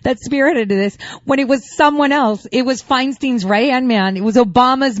that spearheaded this when it was someone else. It was Feinstein's right-hand man. It was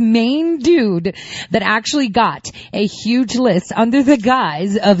Obama's main dude that actually got a huge list under the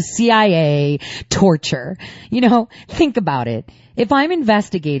guise of CIA torture. Think about it. If I'm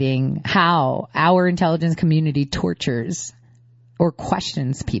investigating how our intelligence community tortures or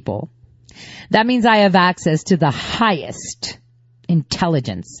questions people, that means I have access to the highest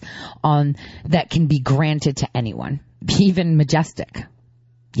intelligence that can be granted to anyone, even Majestic.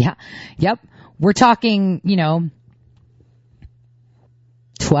 Yeah. Yep. We're talking,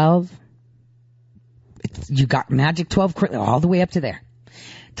 12. You got Magic 12 all the way up to there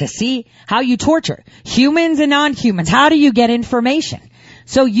to see how you torture humans and non-humans. How do you get information?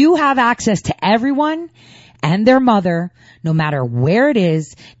 So you have access to everyone and their mother, no matter where it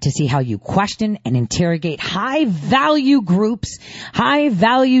is, to see how you question and interrogate high-value groups,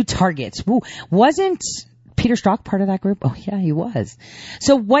 high-value targets. Ooh, wasn't Peter Strzok part of that group? Oh, yeah, he was.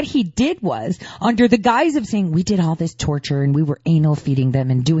 So what he did was, under the guise of saying we did all this torture and we were anal feeding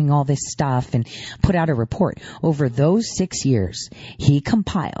them and doing all this stuff and put out a report, over those 6 years, he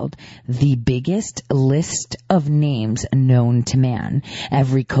compiled the biggest list of names known to man.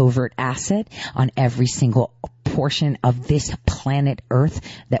 Every covert asset on every single portion of this planet Earth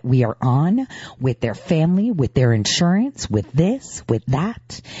that we are on, with their family, with their insurance, with this, with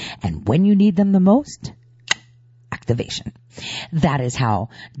that. And when you need them the most, activation. That is how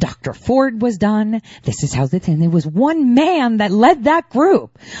Dr. Ford was done. This is how and there was one man that led that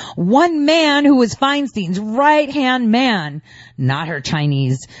group. One man who was Feinstein's right-hand man, not her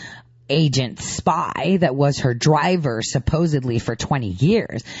Chinese agent spy that was her driver supposedly for 20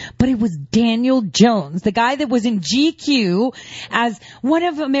 years. But it was Daniel Jones, the guy that was in GQ as one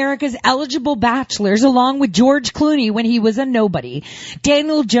of America's eligible bachelors along with George Clooney when he was a nobody.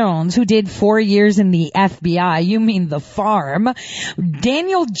 Daniel Jones, who did 4 years in the FBI, you mean the farm.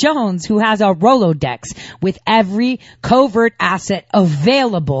 Daniel Jones, who has a Rolodex with every covert asset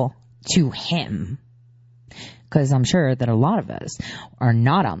available to him. because I'm sure that a lot of us are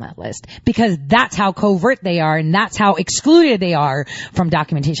not on that list, because that's how covert they are and that's how excluded they are from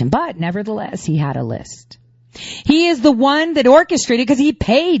documentation. But nevertheless, he had a list. He is the one that orchestrated, because he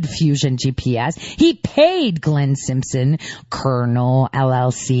paid Fusion GPS. He paid Glenn Simpson, Colonel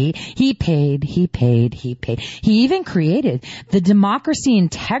LLC. He paid. He even created the Democracy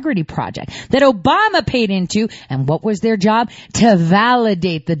Integrity Project that Obama paid into. And what was their job? To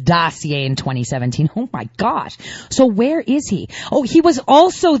validate the dossier in 2017. Oh my gosh. So where is he? Oh, he was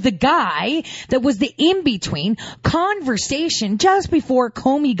also the guy that was the in-between conversation just before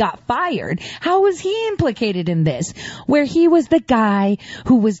Comey got fired. How was he implicated in this, where he was the guy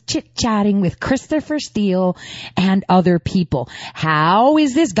who was chit-chatting with Christopher Steele and other people? How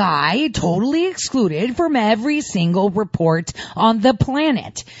is this guy totally excluded from every single report on the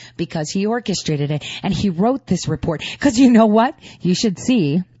planet? Because he orchestrated it, and he wrote this report. Because you know what? You should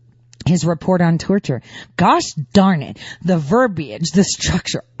see his report on torture. Gosh darn it. The verbiage, the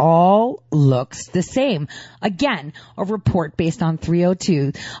structure, all looks the same. Again, a report based on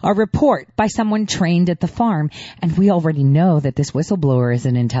 302, a report by someone trained at the farm. And we already know that this whistleblower is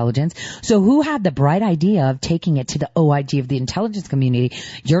an intelligence. So who had the bright idea of taking it to the OIG of the intelligence community?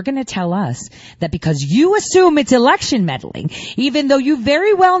 You're going to tell us that because you assume it's election meddling, even though you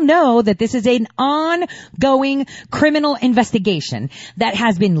very well know that this is an ongoing criminal investigation that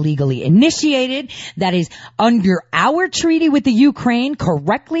has been legally initiated, that is under our treaty with the Ukraine,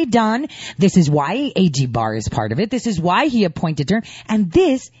 correctly done. This is why AG Barr is part of it. This is why he appointed her. And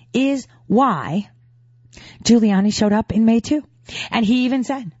this is why Giuliani showed up in May too. And he even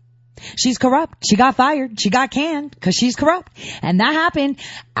said, she's corrupt. She got fired. She got canned because she's corrupt. And that happened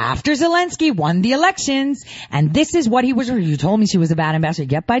after Zelensky won the elections. And this is what he was. You told me she was a bad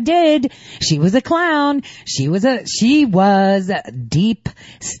ambassador. Yep, I did. She was a clown. She was a deep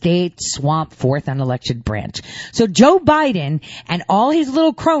state swamp fourth unelected branch. So Joe Biden and all his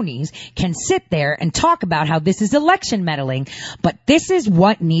little cronies can sit there and talk about how this is election meddling. But this is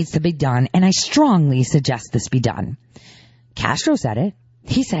what needs to be done. And I strongly suggest this be done. Castro said it.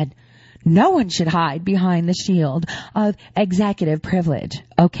 He said, no one should hide behind the shield of executive privilege.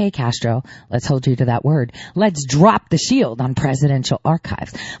 Okay, Castro, let's hold you to that word. Let's drop the shield on presidential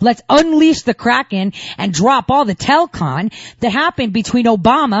archives. Let's unleash the Kraken and drop all the telecon that happened between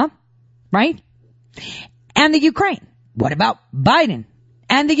Obama, right, and the Ukraine. What about Biden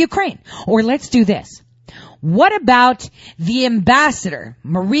and the Ukraine? Or let's do this. What about the ambassador,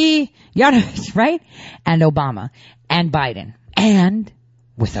 Marie Yovanovitch, right, and Obama and Biden and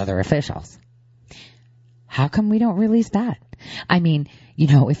with other officials? How come we don't release that? I mean, you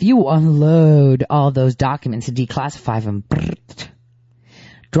know, if you unload all those documents and declassify them,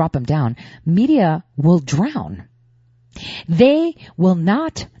 drop them down, media will drown. They will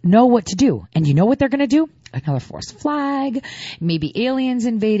not know what to do. And you know what they're going to do? Another false flag, maybe aliens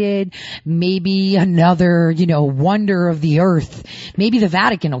invaded, maybe another, wonder of the earth. Maybe the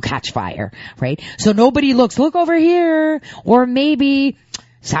Vatican will catch fire, right? So nobody look over here. Or maybe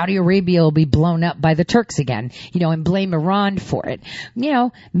Saudi Arabia will be blown up by the Turks again, and blame Iran for it.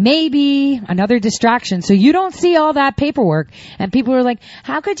 Maybe another distraction. So you don't see all that paperwork. And people are like,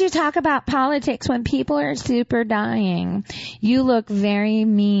 how could you talk about politics when people are super dying? You look very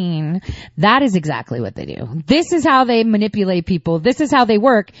mean. That is exactly what they do. This is how they manipulate people. This is how they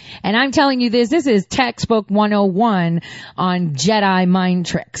work. And I'm telling you this is textbook 101 on Jedi mind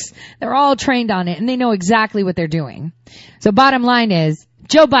tricks. They're all trained on it and they know exactly what they're doing. So bottom line is,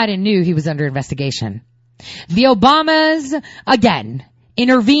 Joe Biden knew he was under investigation. The Obamas, again,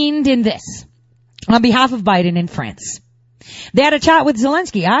 intervened in this on behalf of Biden in France. They had a chat with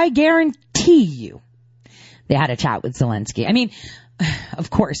Zelensky. I guarantee you they had a chat with Zelensky. I mean, of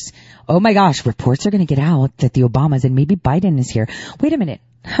course, oh my gosh, reports are going to get out that the Obamas and maybe Biden is here. Wait a minute.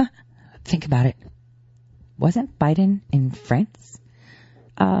 Think about it. Wasn't Biden in France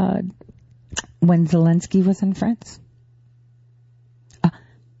when Zelensky was in France?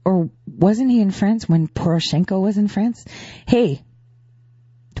 Or wasn't he in France when Poroshenko was in France? Hey,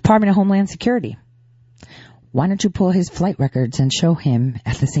 Department of Homeland Security, why don't you pull his flight records and show him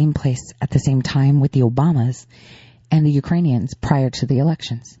at the same place at the same time with the Obamas and the Ukrainians prior to the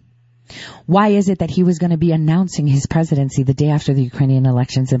elections? Why is it that he was going to be announcing his presidency the day after the Ukrainian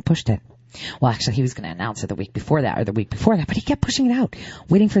elections and pushed it? Well, actually, he was going to announce it the week before that or the week before that, but he kept pushing it out,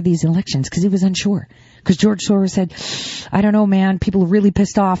 waiting for these elections because he was unsure. Because George Soros said, I don't know, man, people are really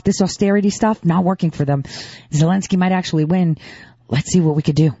pissed off. This austerity stuff, not working for them. Zelensky might actually win. Let's see what we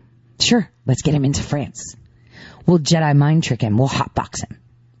could do. Sure, let's get him into France. We'll Jedi mind trick him. We'll hotbox him.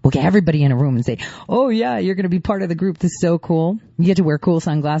 We'll get everybody in a room and say, oh, yeah, you're going to be part of the group. This is so cool. You get to wear cool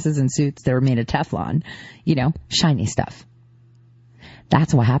sunglasses and suits that are made of Teflon. You know, shiny stuff.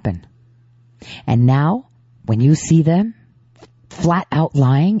 That's what happened. And now, when you see them flat out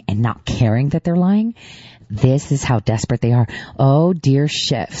lying and not caring that they're lying, this is how desperate they are. Oh, dear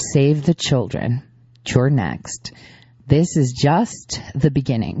Schiff, save the children. You're next. This is just the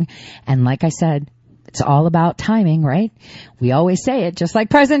beginning. And like I said, it's all about timing, right? We always say it, just like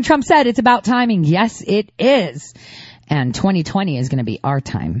President Trump said, it's about timing. Yes, it is. And 2020 is going to be our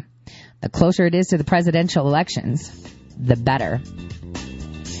time. The closer it is to the presidential elections, the better.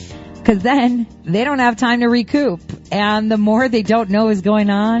 Because then they don't have time to recoup. And the more they don't know is going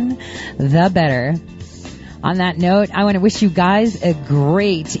on, the better. On that note, I want to wish you guys a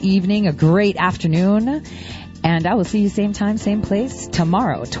great evening, a great afternoon. And I will see you same time, same place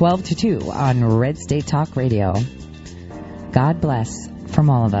tomorrow, 12 to 2 on Red State Talk Radio. God bless from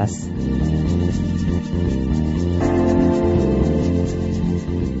all of us.